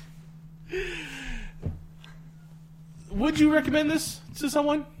 Would you recommend this to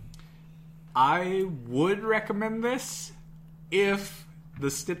someone? I would recommend this if the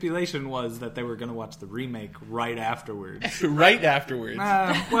stipulation was that they were going to watch the remake right afterwards. Right afterwards?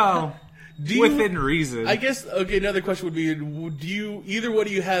 Well... within reason. I guess, okay, another question would be, do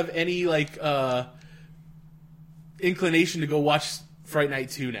you have any, inclination to go watch Fright Night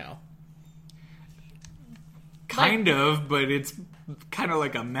 2 now? Kind of, but it's kind of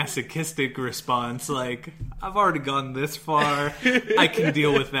like a masochistic response. I've already gone this far. I can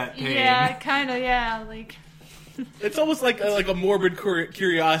deal with that pain. Yeah, kind of, yeah. It's almost like a morbid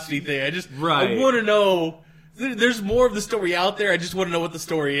curiosity thing. Right. I want to know... There's more of the story out there. I just want to know what the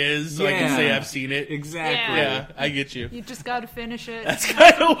story is so I can say I've seen it. Exactly. Yeah, I get you. You just got to finish it. That's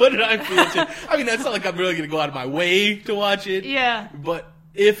kind of what I feel too. I mean, that's not like I'm really going to go out of my way to watch it. Yeah. But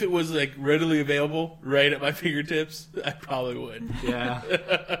if it was readily available right at my fingertips, I probably would. Yeah.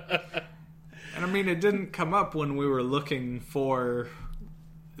 And I mean, it didn't come up when we were looking for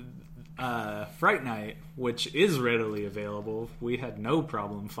Fright Night, which is readily available. We had no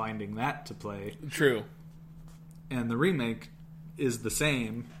problem finding that to play. True. And the remake is the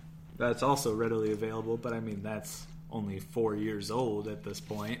same. That's also readily available, but I mean, that's only 4 years old at this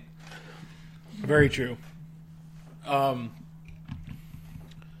point. Very true. I'm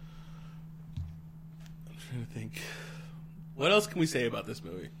trying to think. What else can we say about this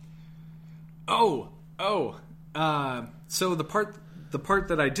movie? So the part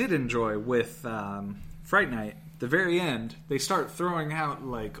that I did enjoy with Fright Night, the very end, they start throwing out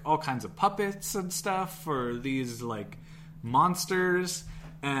like all kinds of puppets and stuff for these like monsters,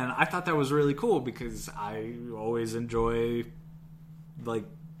 and I thought that was really cool because I always enjoy like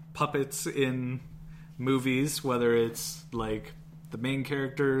puppets in movies, whether it's like the main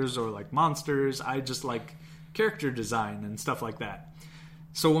characters or like monsters. I just like character design and stuff like that.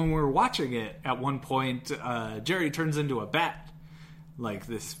 So when we were watching it, at one point, Jerry turns into a bat, like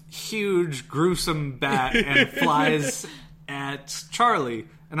this huge, gruesome bat, and flies at Charlie.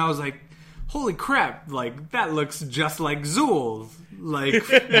 And I was like, holy crap, like, that looks just like Zool, like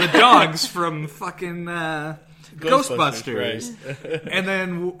the dogs from fucking Ghostbusters. Right. And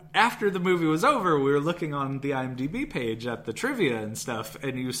then after the movie was over, we were looking on the IMDb page at the trivia and stuff,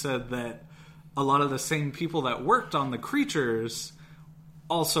 and you said that a lot of the same people that worked on the creatures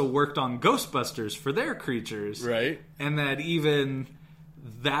also worked on Ghostbusters for their creatures. Right. And that even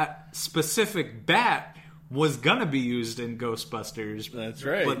that specific bat was gonna be used in Ghostbusters. That's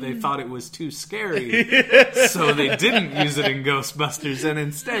right. But they thought it was too scary, so they didn't use it in Ghostbusters and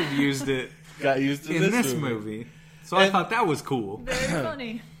instead used it Got used to in this movie. movie. So I thought that was cool. Very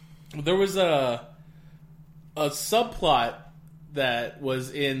funny. There was a subplot that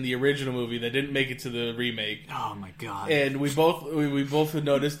was in the original movie that didn't make it to the remake. Oh my god. And we both had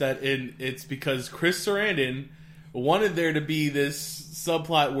noticed that it's because Chris Sarandon wanted there to be this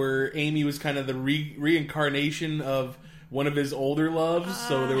subplot where Amy was kind of the reincarnation of one of his older loves.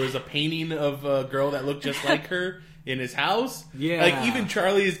 So there was a painting of a girl that looked just like her in his house. Yeah. Like, even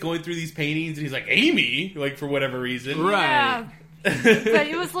Charlie is going through these paintings and he's like, Amy? Like, for whatever reason. Right. Yeah. But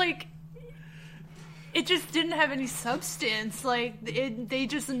it was like, it just didn't have any substance. Like, they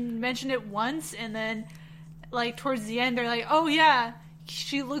just mentioned it once, and then, like, towards the end, they're like, oh yeah,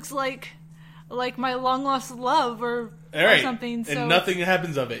 she looks like my long-lost love, or something. So and nothing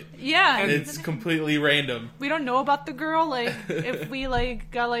happens of it. Yeah. And it's completely random. We don't know about the girl. Like, if we,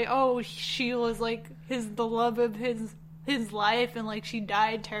 like, got, like, oh, she was, like, the love of his life, and, like, she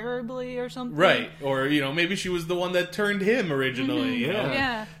died terribly or something. Right. Or, maybe she was the one that turned him originally. You know?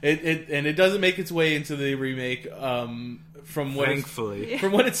 Yeah. It doesn't make its way into the remake. From what Thankfully.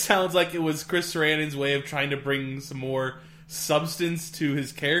 From what it sounds like, it was Chris Sarandon's way of trying to bring some more substance to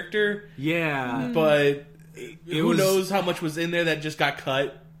his character. Yeah. But who was- knows how much was in there that just got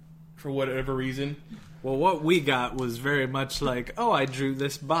cut for whatever reason. Well, what we got was very much like, oh, I drew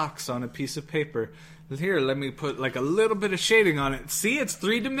this box on a piece of paper. Here, let me put like a little bit of shading on it. See, it's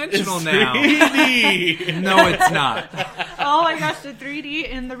 3-dimensional now. 3D. No, it's not. Oh my gosh, the 3D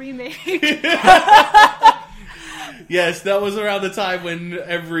in the remake. Yes, that was around the time when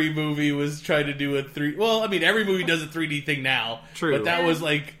every movie was trying to do a 3D... Well, I mean, every movie does a 3D thing now. True. But that was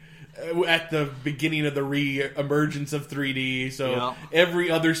like at the beginning of the re-emergence of 3D. So Yeah. every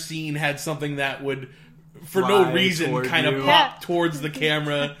other scene had something that would, for Fly no reason, toward kind of you. pop Yeah. towards the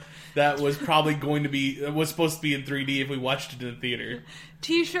camera. That was probably was supposed to be in 3D if we watched it in the theater.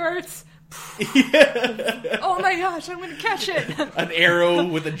 T-shirts. Oh my gosh, I'm gonna catch it. An arrow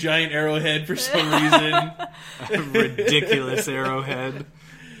with a giant arrowhead for some reason. Ridiculous arrowhead.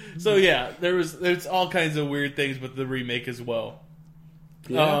 So yeah, there's all kinds of weird things with the remake as well.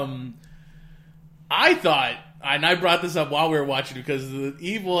 Yeah. I thought, and I brought this up while we were watching because the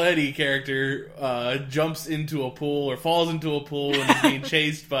Evil Eddie character jumps into a pool or falls into a pool and is being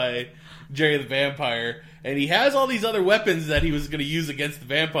chased by Jerry the Vampire. And he has all these other weapons that he was going to use against the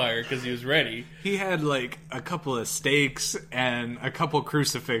vampire because he was ready. He had like a couple of stakes and a couple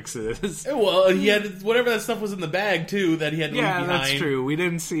crucifixes. Well, he had whatever that stuff was in the bag too that he had to leave Yeah, behind. that's true. We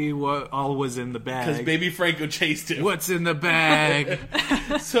didn't see what all was in the Because bag. Baby Franco chased him. What's in the bag?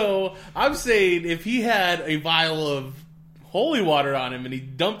 So I'm saying if he had a vial of holy water on him and he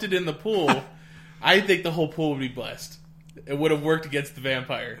dumped it in the pool, I think the whole pool would be blessed. It would have worked against the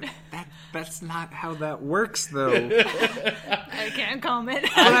vampire. That's not how that works, though. I can't comment.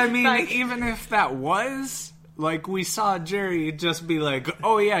 But I mean, Like, even if that was, like, we saw Jerry just be like,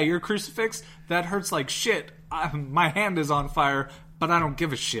 oh yeah, your crucifix, that hurts like shit. My hand is on fire, but I don't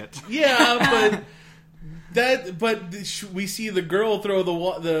give a shit. Yeah, but we see the girl throw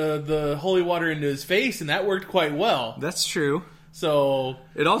the holy water into his face, and that worked quite well. That's true. So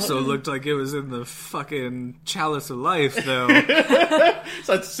It also looked like it was in the fucking chalice of life, though.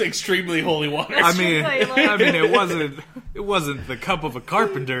 so it's extremely holy water. I mean, it wasn't the cup of a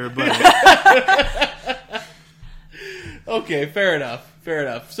carpenter, but Okay, fair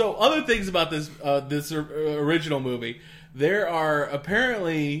enough. So other things about this original movie, there are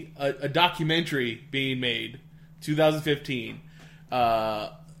apparently a documentary being made, 2015.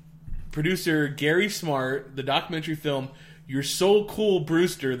 Producer Gary Smart, the documentary film "You're So Cool,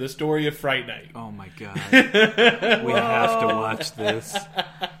 Brewster: The Story of Fright Night." oh my god, we have to watch this.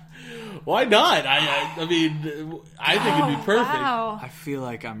 Why not? I mean, I think it'd be perfect. Wow. I feel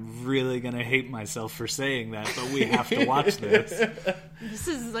like I'm really gonna hate myself for saying that, but we have to watch this. This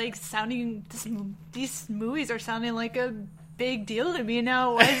is like sounding. These movies are sounding like a big deal to me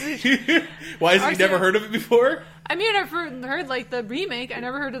now. Why is it? Why has he never heard of it before? I mean, I've heard like the remake. I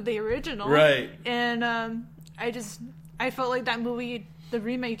never heard of the original. Right. And I felt like that movie, the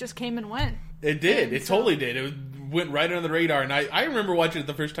remake, just came and went. It did. And It totally did. It went right under the radar, and I remember watching it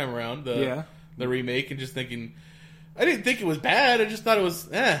the first time around, the remake, and just thinking, I didn't think it was bad. I just thought it was,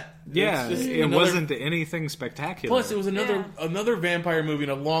 Yeah, It's just it wasn't anything spectacular. Plus, it was another vampire movie in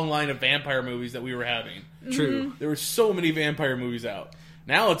a long line of vampire movies that we were having. True. There were so many vampire movies out.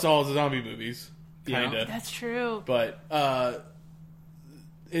 Now it's all zombie movies, kind of. That's true. But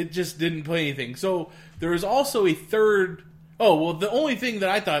it just didn't play anything. So there was also a third. Oh well, the only thing that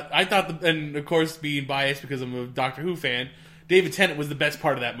I thought, and of course being biased because I'm a Doctor Who fan, David Tennant was the best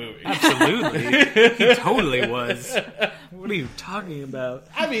part of that movie. Absolutely, he totally was. What are you talking about?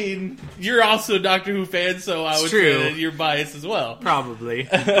 I mean, you're also a Doctor Who fan, so I would say that you're biased as well. Probably,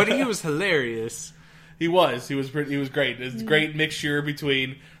 but he was hilarious. He was great. It's a great mixture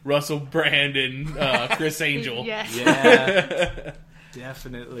between Russell Brand and Chris Angel. Yes. Yeah,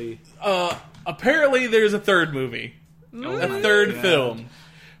 definitely. Apparently, there's a third movie. A third film.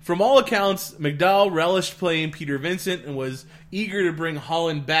 From all accounts, McDowell relished playing Peter Vincent and was eager to bring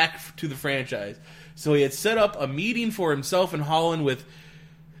Holland back to the franchise. So he had set up a meeting for himself and Holland with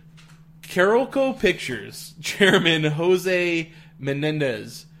Carolco Pictures chairman Jose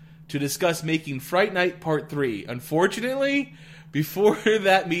Menendez to discuss making Fright Night Part 3. Unfortunately, before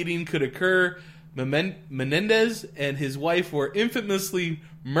that meeting could occur, Menendez and his wife were infamously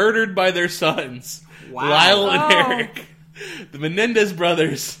murdered by their sons, Lyle and Eric. The Menendez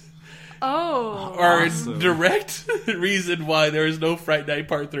brothers are a direct reason why there is no Fright Night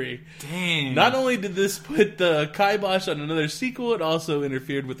Part 3. Dang. Not only did this put the kibosh on another sequel, it also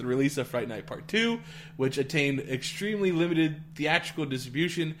interfered with the release of Fright Night Part 2, which attained extremely limited theatrical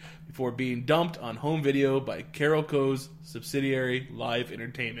distribution before being dumped on home video by Carolco's subsidiary Live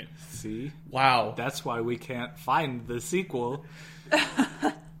Entertainment. See? Wow. That's why we can't find the sequel.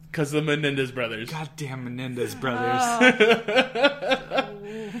 Because of the Menendez brothers. Goddamn Menendez brothers.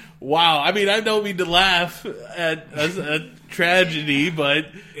 Wow. I mean, I don't mean to laugh at a tragedy, but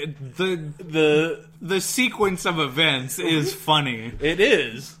The sequence of events is funny. it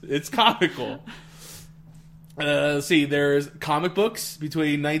is. It's comical. Let's see, there's comic books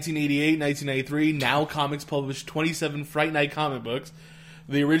between 1988 and 1993. Now Comics published 27 Fright Night comic books.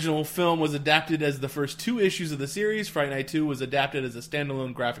 The original film was adapted as the first 2 issues of the series. Fright Night 2 was adapted as a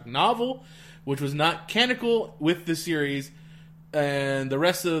standalone graphic novel, which was not canonical with the series, and the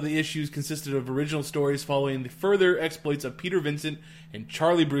rest of the issues consisted of original stories following the further exploits of Peter Vincent and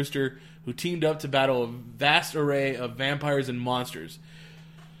Charlie Brewster, who teamed up to battle a vast array of vampires and monsters.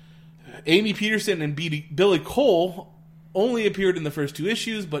 Amy Peterson and Billy Cole only appeared in the first 2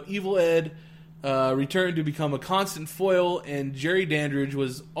 issues, but Evil Ed returned to become a constant foil, and Jerry Dandridge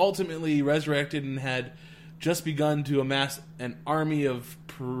was ultimately resurrected and had just begun to amass an army of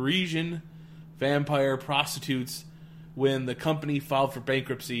Parisian vampire prostitutes when the company filed for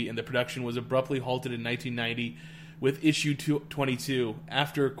bankruptcy and the production was abruptly halted in 1990 with issue 22.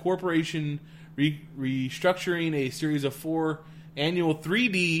 After corporation restructuring, a series of 4 annual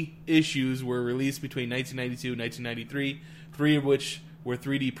 3D issues were released between 1992 and 1993, 3 of which were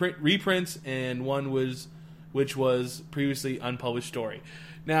 3D reprints, and one which was previously unpublished story.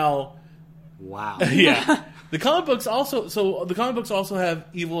 Now, Wow. yeah, the comic books also have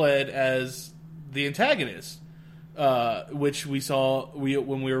Evil Ed as the antagonist, which we saw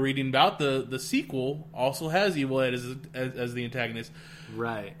when we were reading about the sequel. Also has Evil Ed as the antagonist.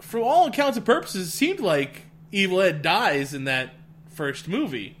 Right. For all accounts and purposes, it seemed like Evil Ed dies in that first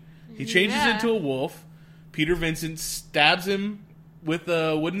movie. He changes into a wolf. Peter Vincent stabs him with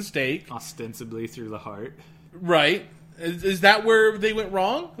a wooden stake. Ostensibly through the heart. Right. Is that where they went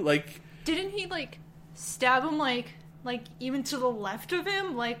wrong? Like, Didn't he stab him like even to the left of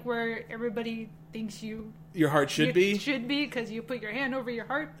him, like where everybody thinks you your heart should be. Should be, because you put your hand over your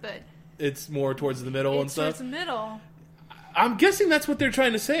heart, but It's more towards the middle and it's stuff. towards the middle. I'm guessing that's what they're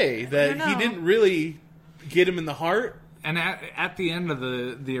trying to say, that don't he know. didn't really get him in the heart. And at the end of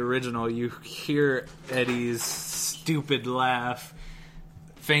the original, you hear Eddie's stupid laugh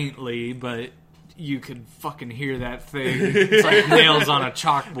faintly, but you could fucking hear that thing. It's like nails on a It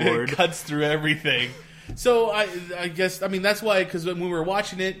chalkboard. cuts through everything. So I guess, I mean, that's why, because when we were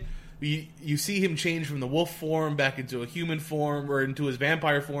watching it, you see him change from the wolf form back into a human form, or into his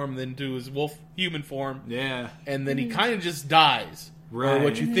vampire form, then to his wolf human form. Yeah. And then he kind of just dies. Right. Or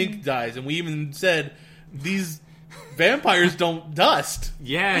what you think dies. And we even said, these vampires don't dust.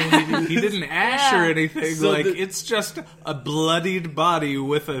 Yeah, he didn't ash or anything. So like, it's just a bloodied body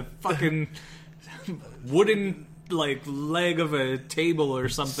with a fucking wooden, like, leg of a table or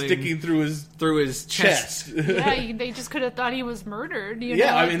something Sticking through his chest. Yeah, they just could have thought he was murdered. You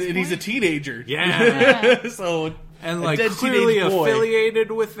Yeah, know, I at mean, this and he's a point. teenager. Yeah. So, And, a like, dead clearly teenage boy.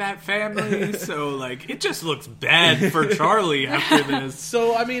 affiliated with that family, so, like, it just looks bad for Charlie after this.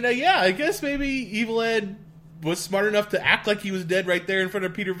 So, I mean, yeah, I guess maybe Evil Ed was smart enough to act like he was dead right there in front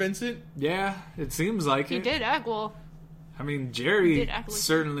of Peter Vincent. Yeah, it seems like He it. did act well. I mean, Jerry did act like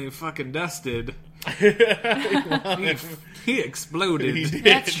certainly fucking dusted. He He exploded did.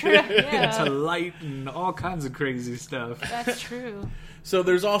 That's true. into Yeah, light and all kinds of crazy stuff. that's true. So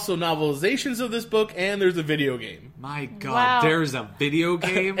there's also novelizations of this book, and there's a video game. My God, Wow. there's a video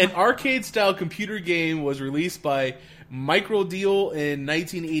game? An arcade-style computer game was released by Microdeal in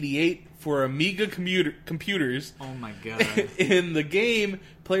 1988 for Amiga computers. Oh my God. In the game,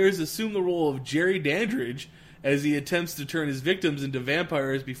 players assume the role of Jerry Dandridge as he attempts to turn his victims into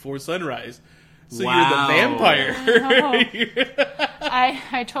vampires before sunrise. So Wow. you're the vampire.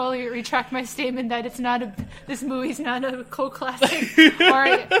 I totally retract my statement that it's not this movie's not a cult classic,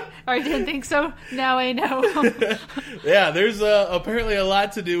 or I didn't think so. Now I know. Yeah, there's apparently a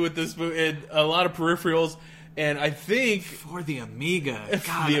lot to do with this movie, and a lot of peripherals, and I think For the Amiga.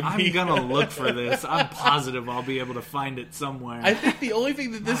 God, The I'm Amiga. gonna look for this. I'm positive I'll be able to find it somewhere. I think the only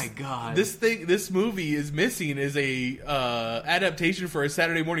thing that My God. this movie is missing is a adaptation for a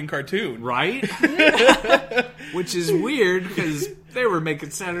Saturday morning cartoon. Right? Which is weird, because they were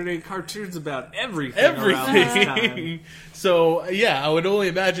making Saturday cartoons about everything around this time. Everything. So yeah, I would only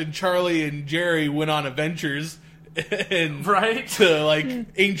imagine Charlie and Jerry went on adventures and Right? to like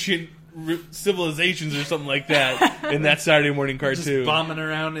ancient civilizations or something like that in that Saturday morning Just cartoon. bombing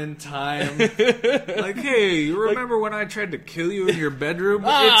around in time. Like, hey, you remember when I tried to kill you in your bedroom?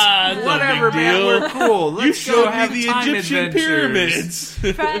 Ah, It's it's no whatever, big man. deal. We're cool. Let's You go showed have me the time Egyptian adventures.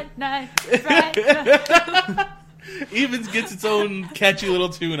 pyramids. Fright night. Even gets its own catchy little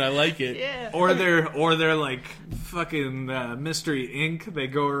tune. I like it. Yeah. Or they're like fucking Mystery Inc. They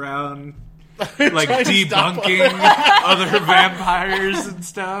go around like Trying to stop debunking other vampires and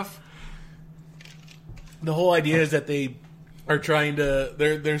stuff. The whole idea is that they are trying to.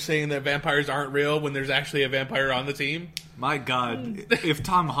 They're saying that vampires aren't real when there's actually a vampire on the team. My God, if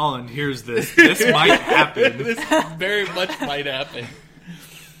Tom Holland hears this might happen. This very much might happen.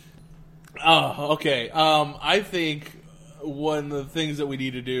 Oh, okay. I think one of the things that we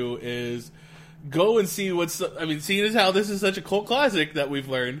need to do is go and see what's. I mean, seeing as how this is such a cult classic that we've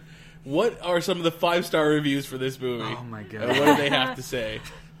learned, what are some of the 5-star reviews for this movie? Oh my God. And what do they have to say?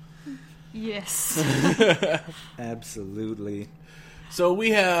 Yes. Absolutely. So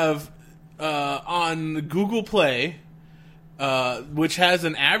we have on Google Play, which has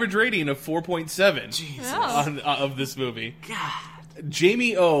an average rating of 4.7 Jesus. of this movie. God.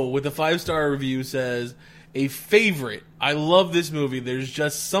 Jamie O with a 5-star review says, "A favorite. I love this movie. There's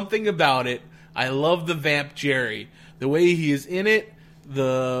just something about it. I love the vamp Jerry. The way he is in it.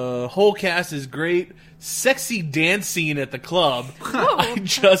 The whole cast is great. Sexy dance scene at the club. I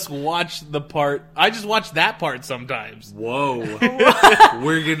just watch that part sometimes." Whoa.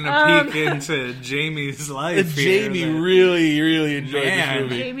 We're getting a peek into Jamie's life here. Jamie really, really enjoyed Man.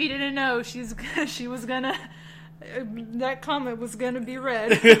 this movie. Jamie didn't know she was gonna. That comment was gonna be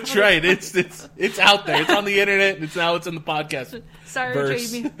read. That's right. It's out there. It's on the internet. And it's in the podcast. Sorry,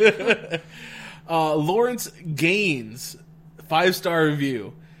 verse. Jamie. Lawrence Gaines, 5-star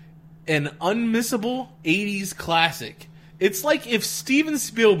review. An unmissable 80s classic. It's like if Steven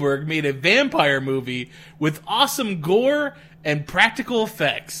Spielberg made a vampire movie with awesome gore and practical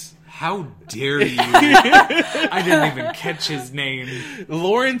effects. How dare you? I didn't even catch his name.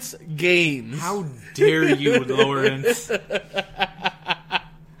 Lawrence Gaines. How dare you, Lawrence?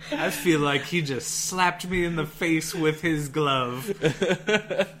 I feel like he just slapped me in the face with his glove.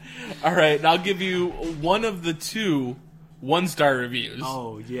 All right, I'll give you one of the two 1-star reviews.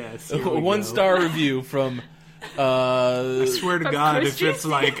 Oh, yes. A 1-star review from... I swear to God, Chris if it's Juicy.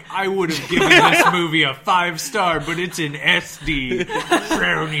 like, I would have given this movie a 5-star, but it's an SD.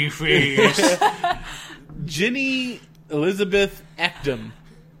 Frowny face. Ginny Elizabeth Acton.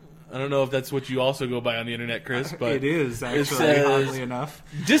 I don't know if that's what you also go by on the internet, Chris, but It is, actually, says- oddly enough.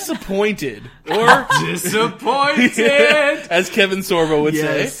 disappointed, or Disappointed! as Kevin Sorbo would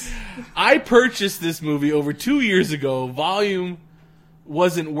Yes. say. I purchased this movie over 2 years ago. Volume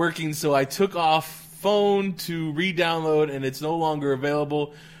wasn't working, so I took off phone to re-download, and it's no longer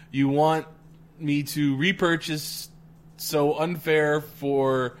available. You want me to repurchase, so unfair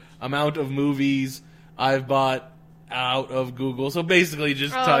for amount of movies I've bought out of Google. So basically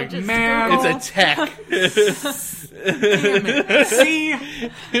just talking. just Man, Google. It's a tech. Damn it. See?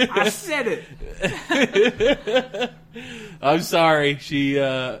 I said it. I'm sorry. She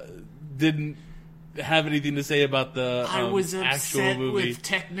didn't have anything to say about the I was actual upset movie. with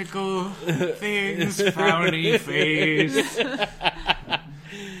technical things. Frowny face.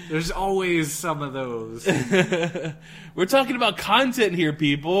 There's always some of those. We're talking about content here,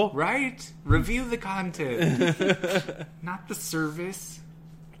 people. Right? Review the content. Not the service.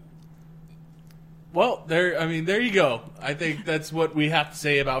 Well, there you go. I think that's what we have to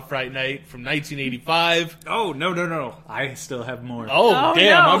say about Fright Night from 1985. Oh, no. I still have more. Oh, Oh,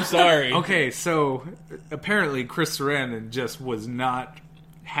 damn, no. I'm sorry. Okay, so apparently Chris Sarandon just was not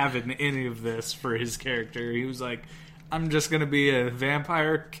having any of this for his character. He was like, I'm just going to be a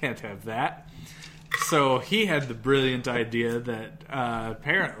vampire. Can't have that. So he had the brilliant idea that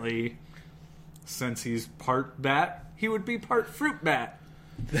apparently, since he's part bat, he would be part fruit bat.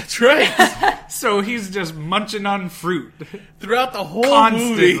 That's right. So he's just munching on fruit. Throughout the whole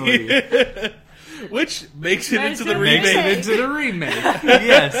Constantly. movie. Which makes it into the Makes Makes remake. it into the remake.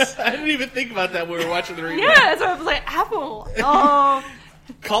 Yes. I didn't even think about that when we were watching the remake. Yeah, that's why I was like, apple. Oh,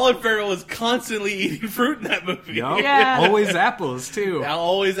 Colin Farrell was constantly eating fruit in that movie. Yup. Yeah. Always apples, too.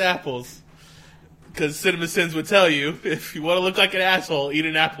 Always apples. Because Cinema Sins would tell you, if you want to look like an asshole, eat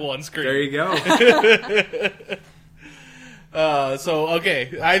an apple on screen. There you go. So,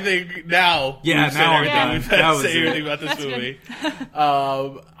 okay, I think now Yeah, we've said now we're everything. done. We've had That to was say it. everything about this That's movie.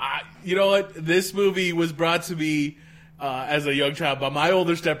 You know what? This movie was brought to me as a young child by my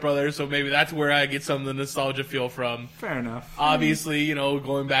older stepbrother, so maybe that's where I get some of the nostalgia feel from. Fair enough. Obviously, you know,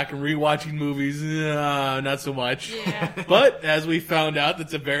 going back and rewatching movies, not so much. yeah. But as we found out,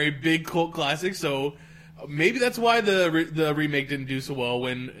 that's a very big cult classic, so maybe that's why the remake didn't do so well,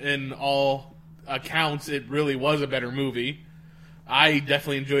 when in all accounts it really was a better movie. I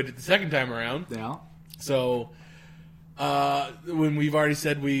definitely enjoyed it the second time around. Yeah. So when we've already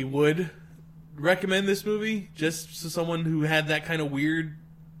said we would recommend this movie just to someone who had that kind of weird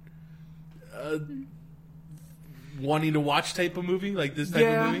wanting to watch type of movie, like this type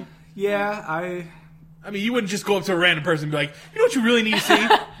of movie. Yeah, I mean, you wouldn't just go up to a random person and be like, you know what you really need to see?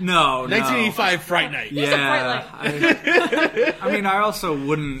 No. 1985 Fright Night. Yeah. I mean, I also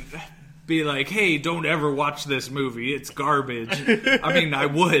wouldn't be like, hey, don't ever watch this movie. It's garbage. I mean, I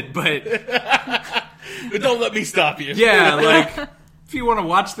would, but But don't let me stop you. yeah, like, if you want to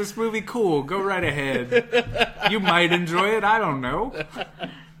watch this movie, cool, go right ahead. You might enjoy it, I don't know.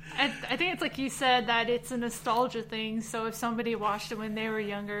 I think it's like you said, that it's a nostalgia thing. So if somebody watched it when they were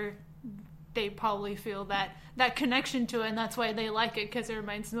younger, they probably feel that connection to it, and that's why they like it, because it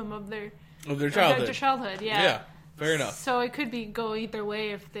reminds them of their childhood. Their childhood, yeah. Yeah, fair enough. So it could go either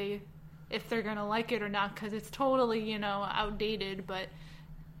way if they're gonna like it or not, because it's totally outdated. But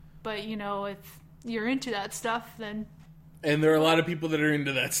if you're into that stuff, then And there are a lot of people that are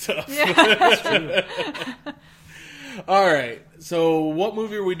into that stuff. yeah. All right. So what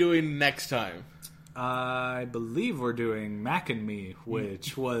movie are we doing next time? I believe we're doing Mac and Me,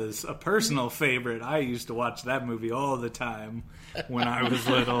 which was a personal favorite. I used to watch that movie all the time when I was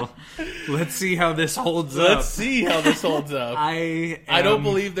little. Let's see how this holds up. Let's see how this holds up. I don't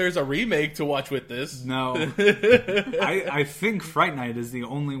believe there's a remake to watch with this. No. I think Fright Night is the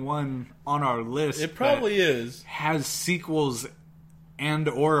only one on our list. It probably is. has sequels and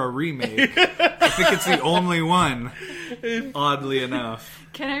or a remake. I think it's the only one, oddly enough.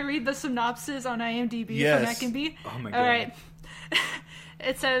 Can I read the synopsis on IMDb Yes. for Mac and B? Oh my All God. right.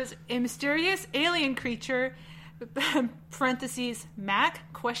 It says, a mysterious alien creature, parentheses,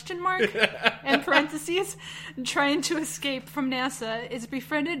 Mac, question mark, and parentheses, trying to escape from NASA, is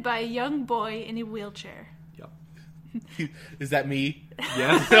befriended by a young boy in a wheelchair. Yep. Is that me?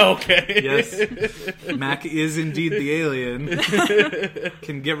 Yes. Okay. Yes. Mac is indeed the alien.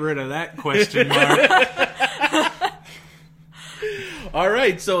 Can get rid of that question mark. All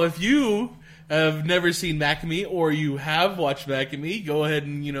right. So if you have never seen Mac and Me, or you have watched Mac and Me, go ahead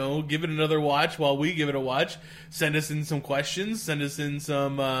and, give it another watch while we give it a watch. Send us in some questions. Send us in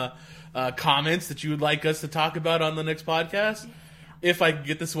some comments that you would like us to talk about on the next podcast. If I can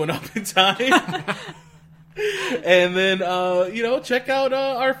get this one up in time. And then, check out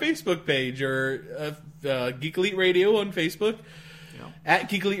our Facebook page or Geek Elite Radio on Facebook, at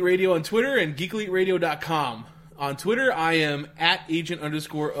Geek Elite Radio on Twitter, and geekeliteradio.com. On Twitter, I am at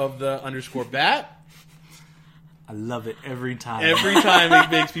agent_of_the_bat. I love it every time. Every time it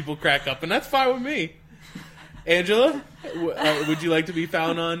makes people crack up, and that's fine with me. Angela, would you like to be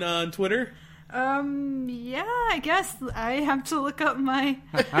found on Twitter? Yeah, I guess I have to look up my...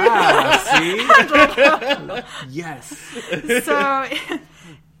 See? Yes. So,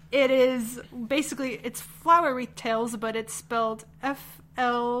 it is, basically, it's Flower Wreath Tales, but it's spelled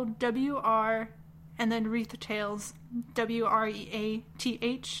FLWR, and then Wreath Tales, WREATHTALES.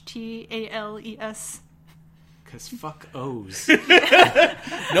 Because fuck O's.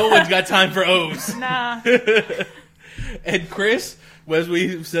 No one's got time for O's. Nah. And Chris, as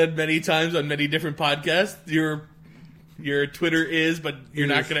we've said many times on many different podcasts, your Twitter is, but you're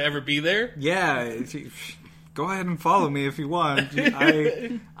not going to ever be there. Yeah, go ahead and follow me if you want.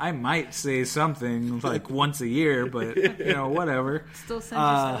 I might say something like once a year, but whatever. Still send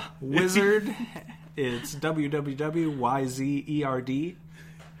yourself. Wizard, it's WWWYZERD.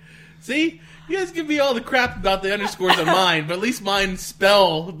 See? You guys give me all the crap about the underscores on mine, but at least mine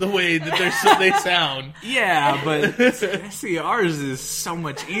spell the way that they sound. Yeah, but see, ours is so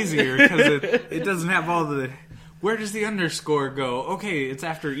much easier because it doesn't have all the... Where does the underscore go? Okay, it's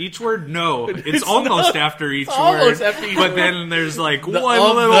after each word? No, it's almost after each word. Almost after each but word. Then there's like The one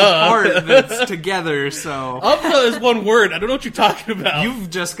of little the. part that's together, so... Of the is one word. I don't know what you're talking about. You've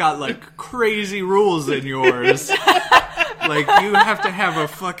just got like crazy rules in yours. Like, you have to have a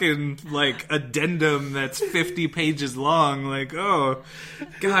fucking, addendum that's 50 pages long. Like, oh,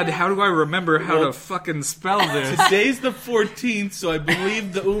 God, how do I remember how to fucking spell this? Today's the 14th, so I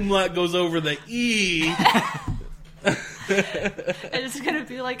believe the umlaut goes over the E. And it's going to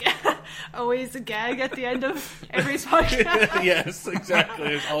be always a gag at the end of every podcast. Yes, exactly.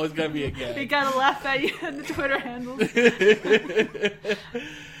 There's always going to be a We gag. gotta laugh at you on the Twitter handles.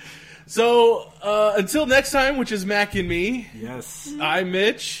 So, until next time, which is Mac and Me, Yes, I'm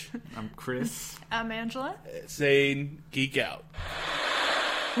Mitch, I'm Chris. I'm Angela. saying geek out.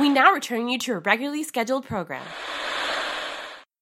 We now return you to a regularly scheduled program.